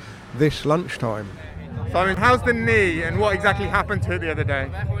Napoli this lunchtime. Simon, how's the knee and what exactly happened to it the other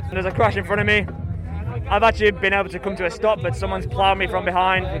day? There's a crash in front of me. I've actually been able to come to a stop, but someone's ploughed me from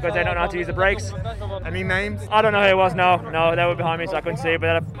behind because they don't know how to use the brakes. Any names? I don't know who it was, no, they were behind me so I couldn't see,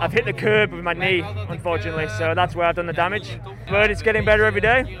 but I've hit the curb with my knee, unfortunately, so that's where I've done the damage. But it's getting better every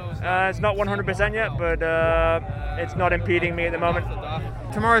day. It's not 100% yet, but it's not impeding me at the moment.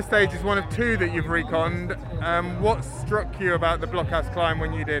 Tomorrow's stage is one of two that you've reconned. What struck you about the Blockhouse climb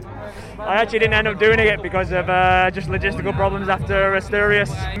when you did? I actually didn't end up doing it because of just logistical problems after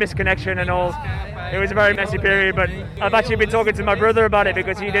Asturias, misconnection and all. It was a very messy period, but I've actually been talking to my brother about it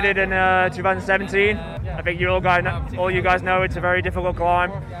because he did it in 2017. I think all you guys know it's a very difficult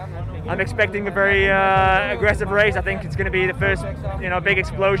climb. I'm expecting a very aggressive race. I think it's going to be the first, big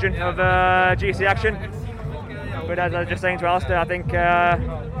explosion of GC action. But as I was just saying to Alistair, I think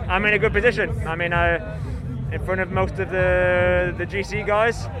I'm in a good position. I mean, in front of most of the GC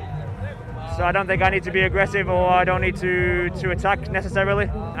guys. So I don't think I need to be aggressive or I don't need to attack necessarily.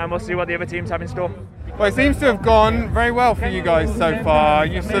 And we'll see what the other teams have in store. Well, it seems to have gone very well for you guys so far.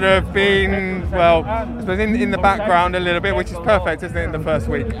 You've sort of been, well, I suppose in the background a little bit, which is perfect, isn't it, in the first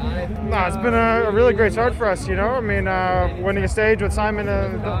week? No, it's been a really great start for us, I mean, winning a stage with Simon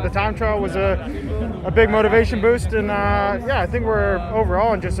the time trial was a big motivation boost. And I think we're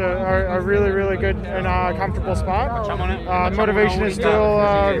overall in just a really, really good and comfortable spot. Motivation is still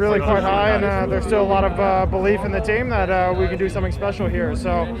really quite high, and there's still a lot of belief in the team that we can do something special here.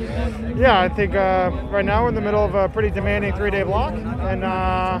 So, I think right now we're in the middle of a pretty demanding 3-day block, and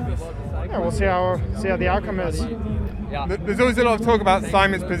we'll see how the outcome is. There's always a lot of talk about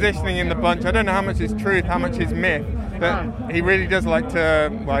Simon's positioning in the bunch. I don't know how much is truth, how much is myth, but he really does like to,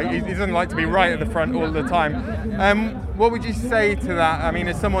 he doesn't like to be right at the front all the time. What would you say to that? I mean,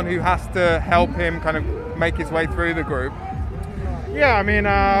 as someone who has to help him kind of make his way through the group. Yeah, I mean,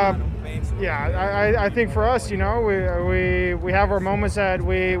 I think for us, we have our moments that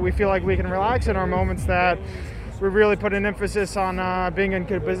we feel like we can relax, and our moments that we really put an emphasis on being in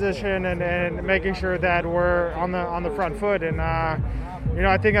good position and making sure that we're on the front foot. And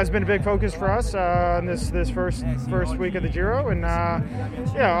I think that's been a big focus for us in this first week of the Giro. And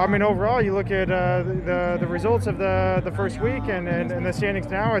I mean, overall, you look at the results of the first week and the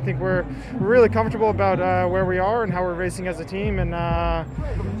standings now. I think we're really comfortable about where we are and how we're racing as a team. And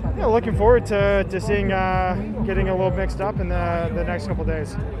looking forward to seeing getting a little mixed up in the next couple of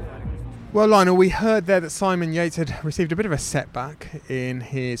days. Well, Lionel, we heard there that Simon Yates had received a bit of a setback in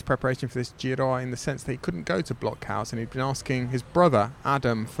his preparation for this Giro in the sense that he couldn't go to Blockhouse, and he'd been asking his brother,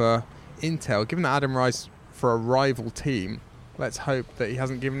 Adam, for intel. Given that Adam rides for a rival team, let's hope that he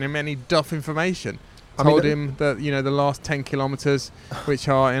hasn't given him any duff information. Told him that, the last 10 kilometres, which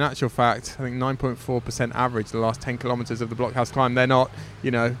are in actual fact, I think 9.4% average, the last 10 kilometres of the Blockhouse climb, they're not,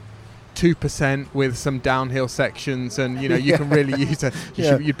 2% with some downhill sections, and you can really use it.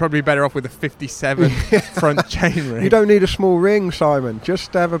 You'd probably be better off with a 57 front chainring. You don't need a small ring, Simon.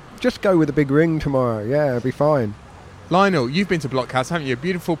 Just go with a big ring tomorrow. Yeah, it'll be fine. Lionel, you've been to Blockhouse, haven't you? A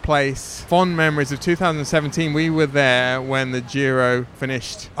beautiful place. Fond memories of 2017. We were there when the Giro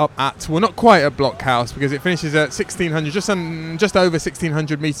finished up at, well, not quite at Blockhouse, because it finishes at 1,600, just over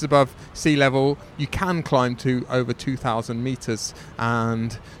 1,600 metres above sea level. You can climb to over 2,000 metres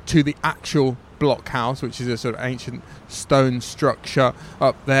and to the actual Blockhouse, which is a sort of ancient stone structure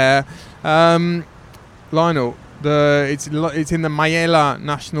up there. Lionel, it's in the Maiella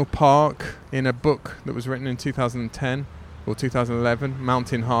National Park, in a book that was written in 2010 or 2011,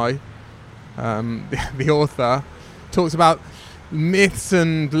 Mountain High. The author talks about myths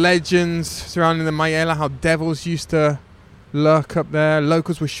and legends surrounding the Maiella, how devils used to lurk up there.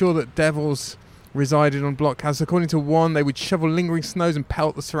 Locals were sure that devils resided on Blockhouse. According to one, they would shovel lingering snows and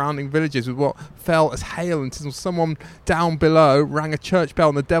pelt the surrounding villages with what fell as hail until someone down below rang a church bell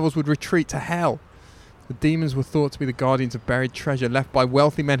and the devils would retreat to hell. The demons were thought to be the guardians of buried treasure left by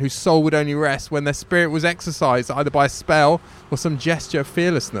wealthy men whose soul would only rest when their spirit was exorcised, either by a spell or some gesture of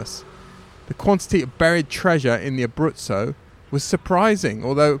fearlessness. The quantity of buried treasure in the Abruzzo was surprising,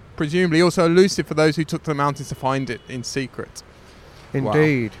 although presumably also elusive for those who took to the mountains to find it in secret.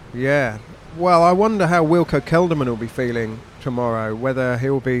 Indeed, wow. Yeah. Well, I wonder how Wilco Kelderman will be feeling tomorrow, whether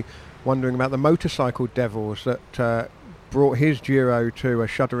he'll be wondering about the motorcycle devils that brought his Giro to a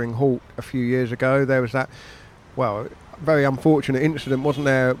shuddering halt a few years ago. There was that, very unfortunate incident, wasn't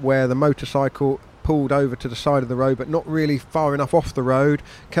there, where the motorcycle pulled over to the side of the road but not really far enough off the road.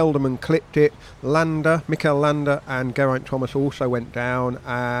 Kelderman clipped it. Michael Landa and Geraint Thomas also went down,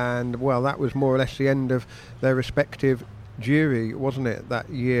 and that was more or less the end of their respective Giro, wasn't it, that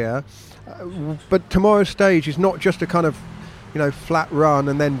year. But tomorrow's stage is not just a kind of flat run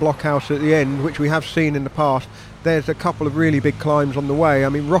and then Blockhouse at the end, which we have seen in the past. There's a couple of really big climbs on the way. I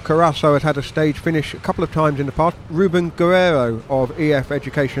mean, Roccaraso has had a stage finish a couple of times in the past. Ruben Guerrero of EF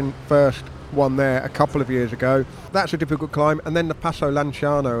Education First won there a couple of years ago. That's a difficult climb. And then the Passo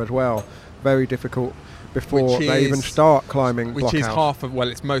Lanciano as well. Very difficult before they even start climbing Blockhouse. Which is half of,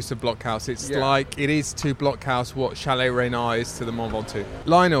 it's most of Blockhouse. It's like, it is to Blockhouse what Chalet Reynard is to the Mont Ventoux.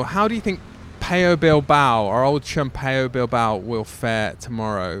 Lionel, how do you think Pello Bilbao, our old chum Pello Bilbao, will fare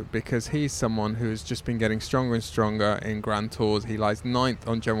tomorrow? Because he's someone who has just been getting stronger and stronger in Grand Tours. He lies 9th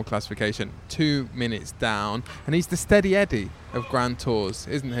on general classification, 2 minutes down, and he's the steady Eddie of Grand Tours,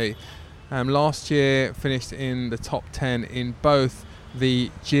 isn't he? Last year finished in the top 10 in both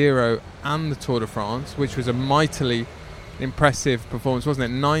the Giro and the Tour de France, which was a mightily impressive performance,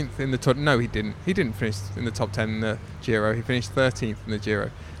 wasn't it? 9th in the Tour. No, he didn't. He didn't finish in the top 10 in the Giro. He finished 13th in the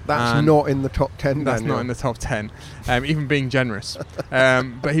Giro. That's not in the top 10. That's not in the top 10, even being generous.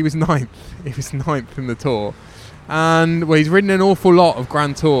 But he was 9th. He was 9th in the Tour. And he's ridden an awful lot of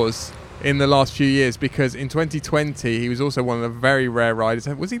Grand Tours in the last few years, because in 2020 he was also one of the very rare riders.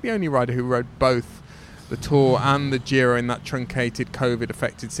 Was he the only rider who rode both the Tour and the Giro in that truncated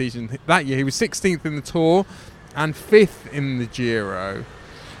COVID-affected season? That year he was 16th in the Tour and 5th in the Giro.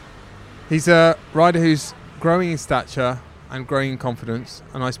 He's a rider who's growing in stature and growing in confidence,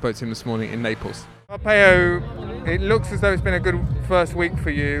 and I spoke to him this morning in Naples. Pello, it looks as though it's been a good first week for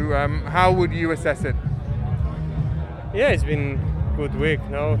you. How would you assess it? Yeah, it's been a good week,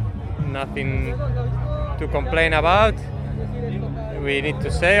 nothing to complain about. We need to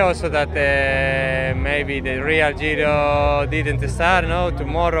say also that maybe the real Giro didn't start,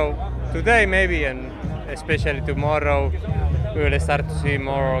 today maybe, and especially tomorrow we will start to see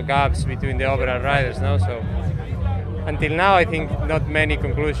more gaps between the overall riders, so until now I think not many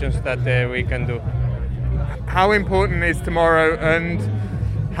conclusions that we can do. How important is tomorrow, and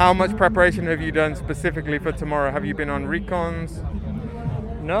how much preparation have you done specifically for tomorrow? Have you been on recons?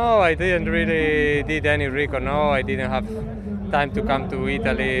 No, I didn't really did any recon. I didn't have time to come to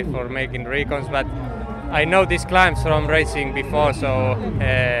Italy for making recons, but I know these climbs from racing before, so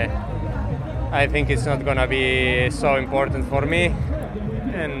I think it's not gonna be so important for me.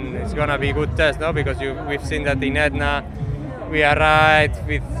 And it's gonna be a good test, because we've seen that in Etna we arrived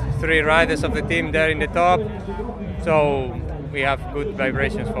with 3 riders of the team there in the top, so we have good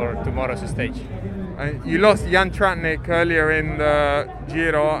vibrations for tomorrow's stage. You lost Jan Tratnik earlier in the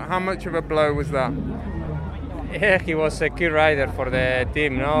Giro. How much of a blow was that? Yeah, he was a key rider for the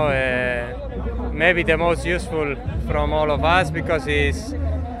team, maybe the most useful from all of us, because he's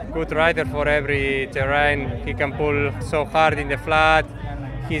a good rider for every terrain. He can pull so hard in the flat.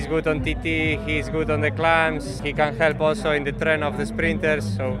 He's good on TT, he's good on the climbs, he can help also in the trend of the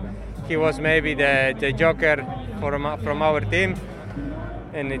sprinters, so he was maybe the joker from our team.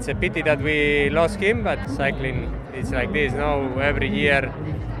 and it's a pity that we lost him. But cycling, it's like this. No, every year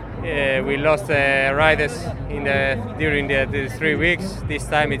we lost riders during the 3 weeks. This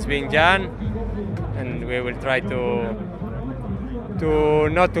time it's been Jan, and we will try to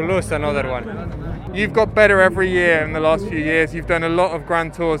not to lose another one. You've got better every year in the last few years. You've done a lot of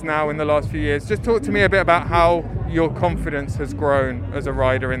Grand Tours now in the last few years. Just talk to me a bit about how your confidence has grown as a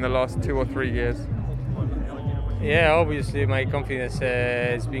rider in the last 2 or 3 years. Yeah, obviously my confidence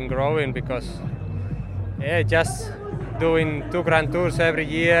has been growing because just doing 2 Grand Tours every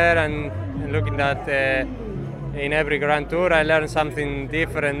year and looking at in every Grand Tour I learn something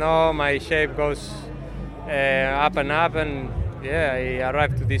different. Now my shape goes up and up, and I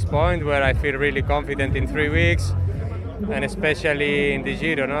arrived to this point where I feel really confident in 3 weeks, and especially in the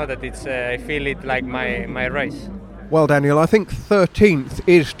Giro, that it's I feel it like my race. Well, Daniel, I think 13th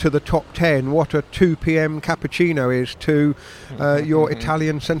is to the top 10 what a 2 p.m. cappuccino is to your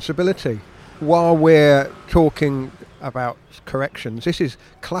Italian sensibility. While we're talking about corrections, this is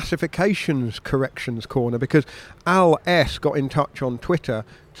classifications corrections corner, because Al S got in touch on Twitter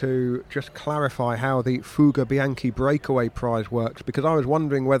to just clarify how the Fuga Bianchi breakaway prize works, because I was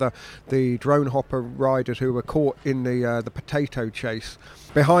wondering whether the drone hopper riders who were caught in the potato chase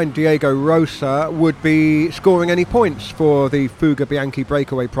behind Diego Rosa would be scoring any points for the Fuga Bianchi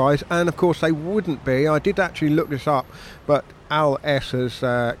breakaway prize, and of course they wouldn't be. I did actually look this up, but Al S has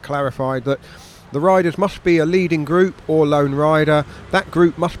clarified that the riders must be a leading group or lone rider. That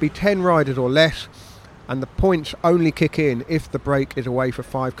group must be 10 riders or less, and the points only kick in if the break is away for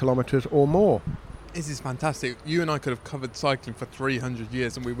 5 kilometres or more. This is fantastic. You and I could have covered cycling for 300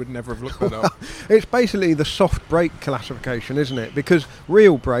 years and we would never have looked that up. It's basically the soft break classification, isn't it? Because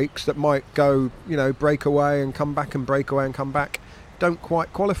real breaks that might go, break away and come back and break away and come back don't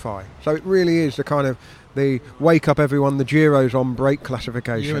quite qualify. So it really is the kind of the wake up everyone, the Giro's on break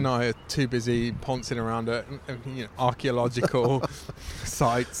classification. You and I are too busy poncing around at archaeological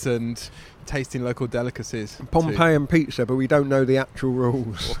sites and tasting local delicacies. Pompeian pizza, but we don't know the actual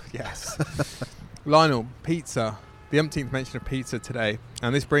rules. Yes. Lionel, pizza. The umpteenth mention of pizza today.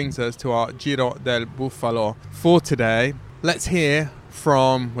 And this brings us to our Giro del Bufalo for today. Let's hear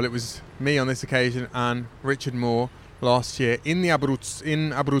from, it was me on this occasion and Richard Moore last year in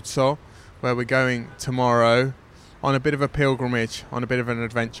Abruzzo, where we're going tomorrow on a bit of a pilgrimage, on a bit of an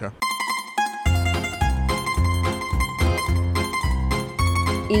adventure.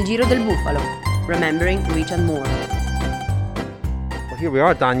 Il Giro del Bufalo, remembering Richard Moore. Well, here we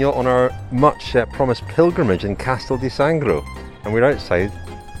are, Daniel, on our much promised pilgrimage in Castel di Sangro, and we're outside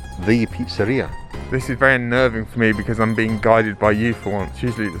the pizzeria. This is very unnerving for me because I'm being guided by you for once.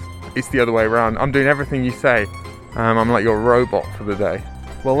 Usually it's the other way around. I'm doing everything you say. I'm like your robot for the day.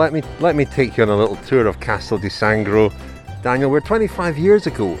 Well, let me take you on a little tour of Castel di Sangro. Daniel, where 25 years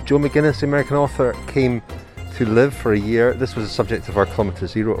ago, Joe McGuinness, the American author, came to live for a year. This was the subject of our Kilometre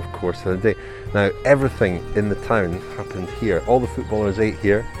Zero, of course, the other day. Now, everything in the town happened here. All the footballers ate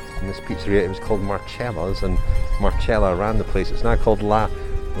here in this pizzeria. It was called Marcella's, and Marcella ran the place. It's now called La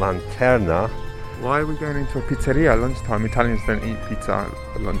Lanterna. Why are we going into a pizzeria at lunchtime? Italians don't eat pizza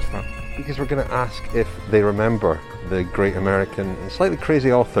at lunchtime. Because we're going to ask if they remember the great American and slightly crazy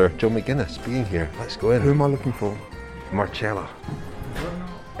author Joe McGuinness being here. Let's go in. Who am I looking for? Marcella.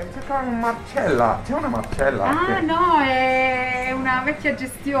 C'è una Marcella. Ah no, è una vecchia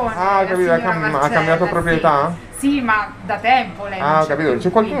gestione. Ah, ho capito, ha cambiato proprietà? Sì, ma da tempo lei. Ah, ho capito,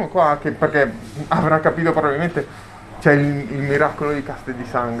 c'è qualcuno qua che perché avrà capito probabilmente. C'è il miracolo di Castel di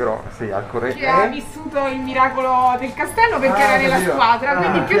Sangro, sì, al corretto. Che ha vissuto il miracolo del castello perché era nella squadra,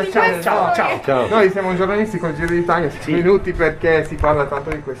 quindi più di questo. Ciao. Noi siamo giornalisti con il Giro d'Italia, 6 minuti perché si parla tanto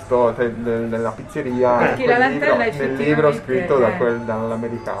di questo nella pizzeria. Perché la lanterna è nel libro scritto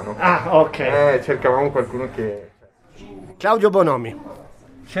dall'americano. Ah, ok. Cercavamo qualcuno che. Claudio Bonomi.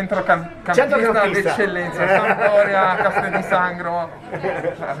 Centrocampista d'eccellenza, Sampdoria, Castel di Sangro.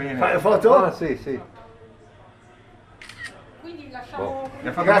 Fai foto? Ah, sì.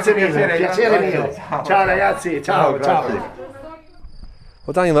 Grazie mille, piacere mio. Ciao ragazzi, ciao.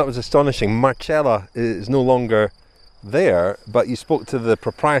 Well, Daniel, that was astonishing. Marcella is no longer there, but you spoke to the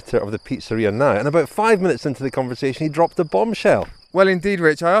proprietor of the pizzeria now, and about 5 minutes into the conversation, he dropped a bombshell. Well, indeed,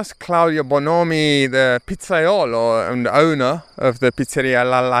 Rich. I asked Claudio Bonomi, the pizzaiolo and owner of the pizzeria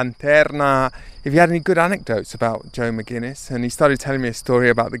La Lanterna, if he had any good anecdotes about Joe McGuinness, and he started telling me a story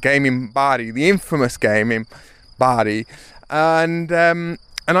about the game in Bari, the infamous game in Bari. And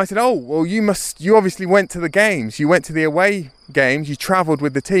I said, oh, well, you obviously went to the games. You went to the away games. You travelled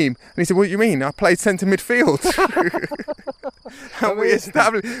with the team. And he said, what do you mean? I played centre midfield. And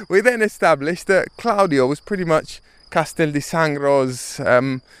we then established that Claudio was pretty much Castel di Sangro's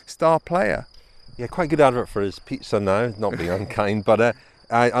star player. Yeah, quite good advert for his pizza now, not being unkind, but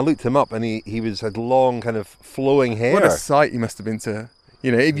I looked him up and he had long kind of flowing hair. What a sight he must have been to,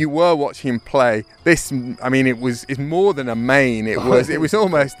 if you were watching him play, it's more than a mane, it was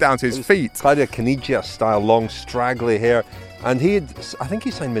almost down to his feet. Claudio Caniggia style, long straggly hair. And I think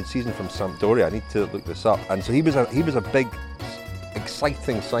he signed mid-season from Sampdoria. I need to look this up. And so he was a big,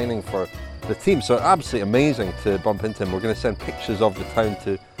 exciting signing for the team. So absolutely amazing to bump into him. We're going to send pictures of the town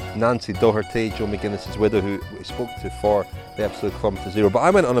to Nancy Doherty, Joe McGuinness's widow, who we spoke to for the episode of Kilometre Zero. But I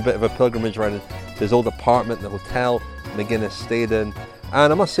went on a bit of a pilgrimage around to his old apartment, the hotel McGuinness stayed in.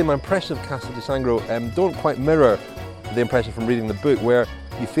 And I must say my impression of Castel di Sangro don't quite mirror the impression from reading the book, where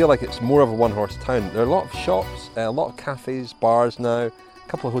you feel like it's more of a one-horse town. There are a lot of shops, a lot of cafes, bars now, a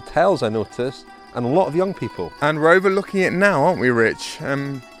couple of hotels I noticed, and a lot of young people. And we're overlooking it now, aren't we, Rich?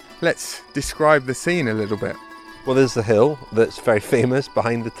 Let's describe the scene a little bit. Well, there's the hill that's very famous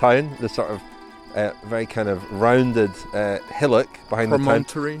behind the town, the sort of very kind of rounded hillock behind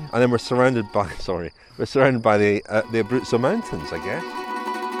Promontory. the town. And then we're surrounded by the Abruzzo Mountains, I guess.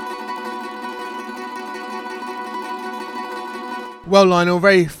 Well, Lionel,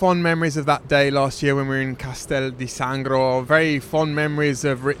 very fond memories of that day last year when we were in Castel di Sangro. Very fond memories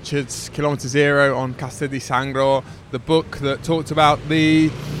of Richard's Kilometre Zero on Castel di Sangro, the book that talked about the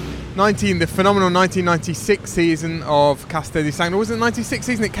phenomenal 1996 season of Castel di Sangro. Was it 96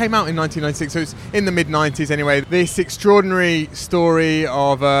 season? It came out in 1996, so it's in the mid-90s anyway. This extraordinary story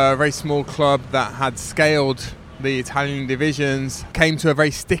of a very small club that had scaled the Italian divisions came to a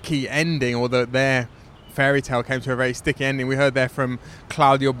very sticky ending, or their fairy tale came to a very sticky ending. We heard there from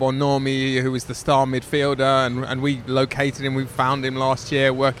Claudio Bonomi, who was the star midfielder, and we located him. We found him last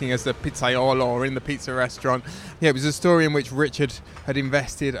year working as a pizzaiolo or in the pizza restaurant. Yeah, it was a story in which Richard had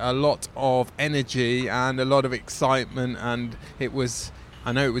invested a lot of energy and a lot of excitement, and I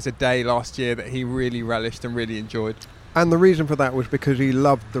know it was a day last year that he really relished and really enjoyed. And the reason for that was because he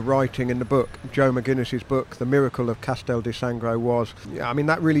loved the writing in the book. Joe McGuinness's book, The Miracle of Castel di Sangro,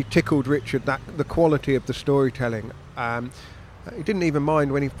 that really tickled Richard, the quality of the storytelling. He didn't even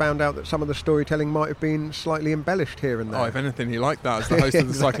mind when he found out that some of the storytelling might have been slightly embellished here and there. Oh, if anything, he liked that as the host of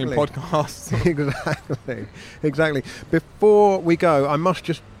the Cycling Podcast. Exactly. Before we go, I must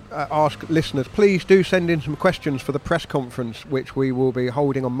just ask listeners, please do send in some questions for the press conference which we will be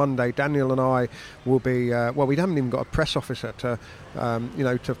holding on Monday. Daniel and I will be we haven't even got a press officer to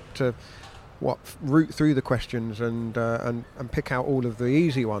root through the questions and pick out all of the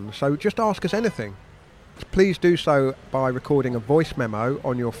easy ones, so just ask us anything. Please do so by recording a voice memo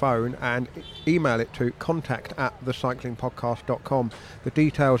on your phone and email it to contact@thecyclingpodcast.com. The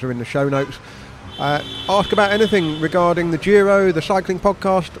details are in the show notes. Ask about anything regarding the Giro, the Cycling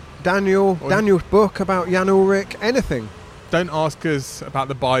Podcast, Daniel's book about Jan Ullrich, anything. Don't ask us about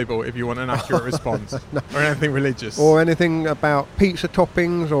the Bible if you want an accurate response. No. Or anything religious. Or anything about pizza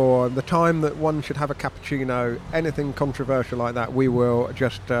toppings or the time that one should have a cappuccino, anything controversial like that. We will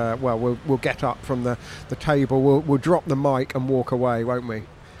just, we'll get up from the table, we'll drop the mic and walk away, won't we?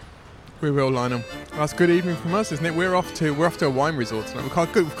 We will, Lionel. That's good evening from us, isn't it? We're off to a wine resort tonight.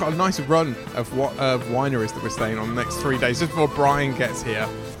 We've got a nice run of wineries that we're staying on the next 3 days, just before Brian gets here.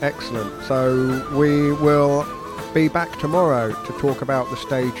 Excellent. So we will be back tomorrow to talk about the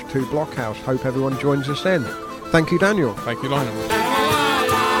Stage 2 Blockhouse. Hope everyone joins us then. Thank you, Daniel. Thank you, Lionel.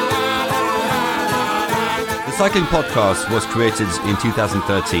 The Cycling Podcast was created in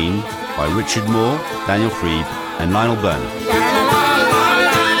 2013 by Richard Moore, Daniel Freed and Lionel Byrne.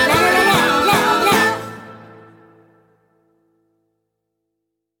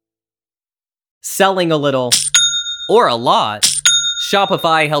 Selling a little or a lot,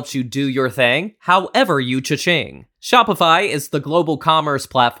 Shopify helps you do your thing, however you cha-ching. Shopify is the global commerce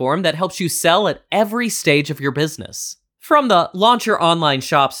platform that helps you sell at every stage of your business. From the launch your online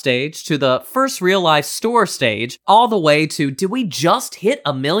shop stage to the first real life store stage, all the way to do we just hit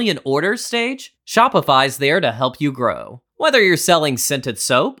 1 million orders stage? Shopify's there to help you grow. Whether you're selling scented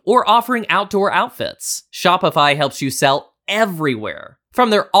soap or offering outdoor outfits, Shopify helps you sell everywhere. From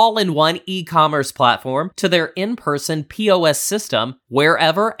their all-in-one e-commerce platform to their in-person POS system,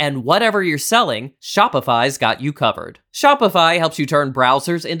 wherever and whatever you're selling, Shopify's got you covered. Shopify helps you turn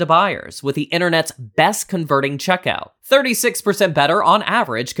browsers into buyers with the internet's best converting checkout, 36% better on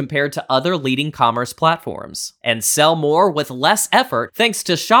average compared to other leading commerce platforms. And sell more with less effort thanks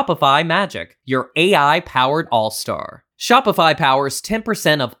to Shopify Magic, your AI-powered all-star. Shopify powers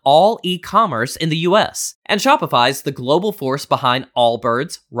 10% of all e-commerce in the US, and Shopify's the global force behind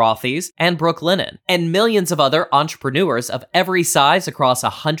Allbirds, Rothy's, and Brooklinen, and millions of other entrepreneurs of every size across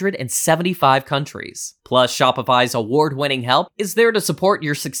 175 countries. Plus, Shopify's award-winning help is there to support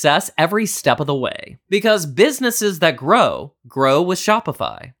your success every step of the way. Because businesses that grow with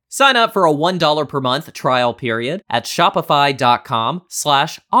Shopify. Sign up for a $1 per month trial period at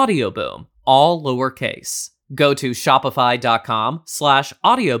shopify.com/audioboom, all lowercase. Go to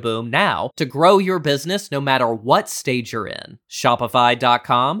shopify.com/audioboom now to grow your business no matter what stage you're in.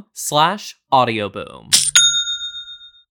 Shopify.com/audioboom.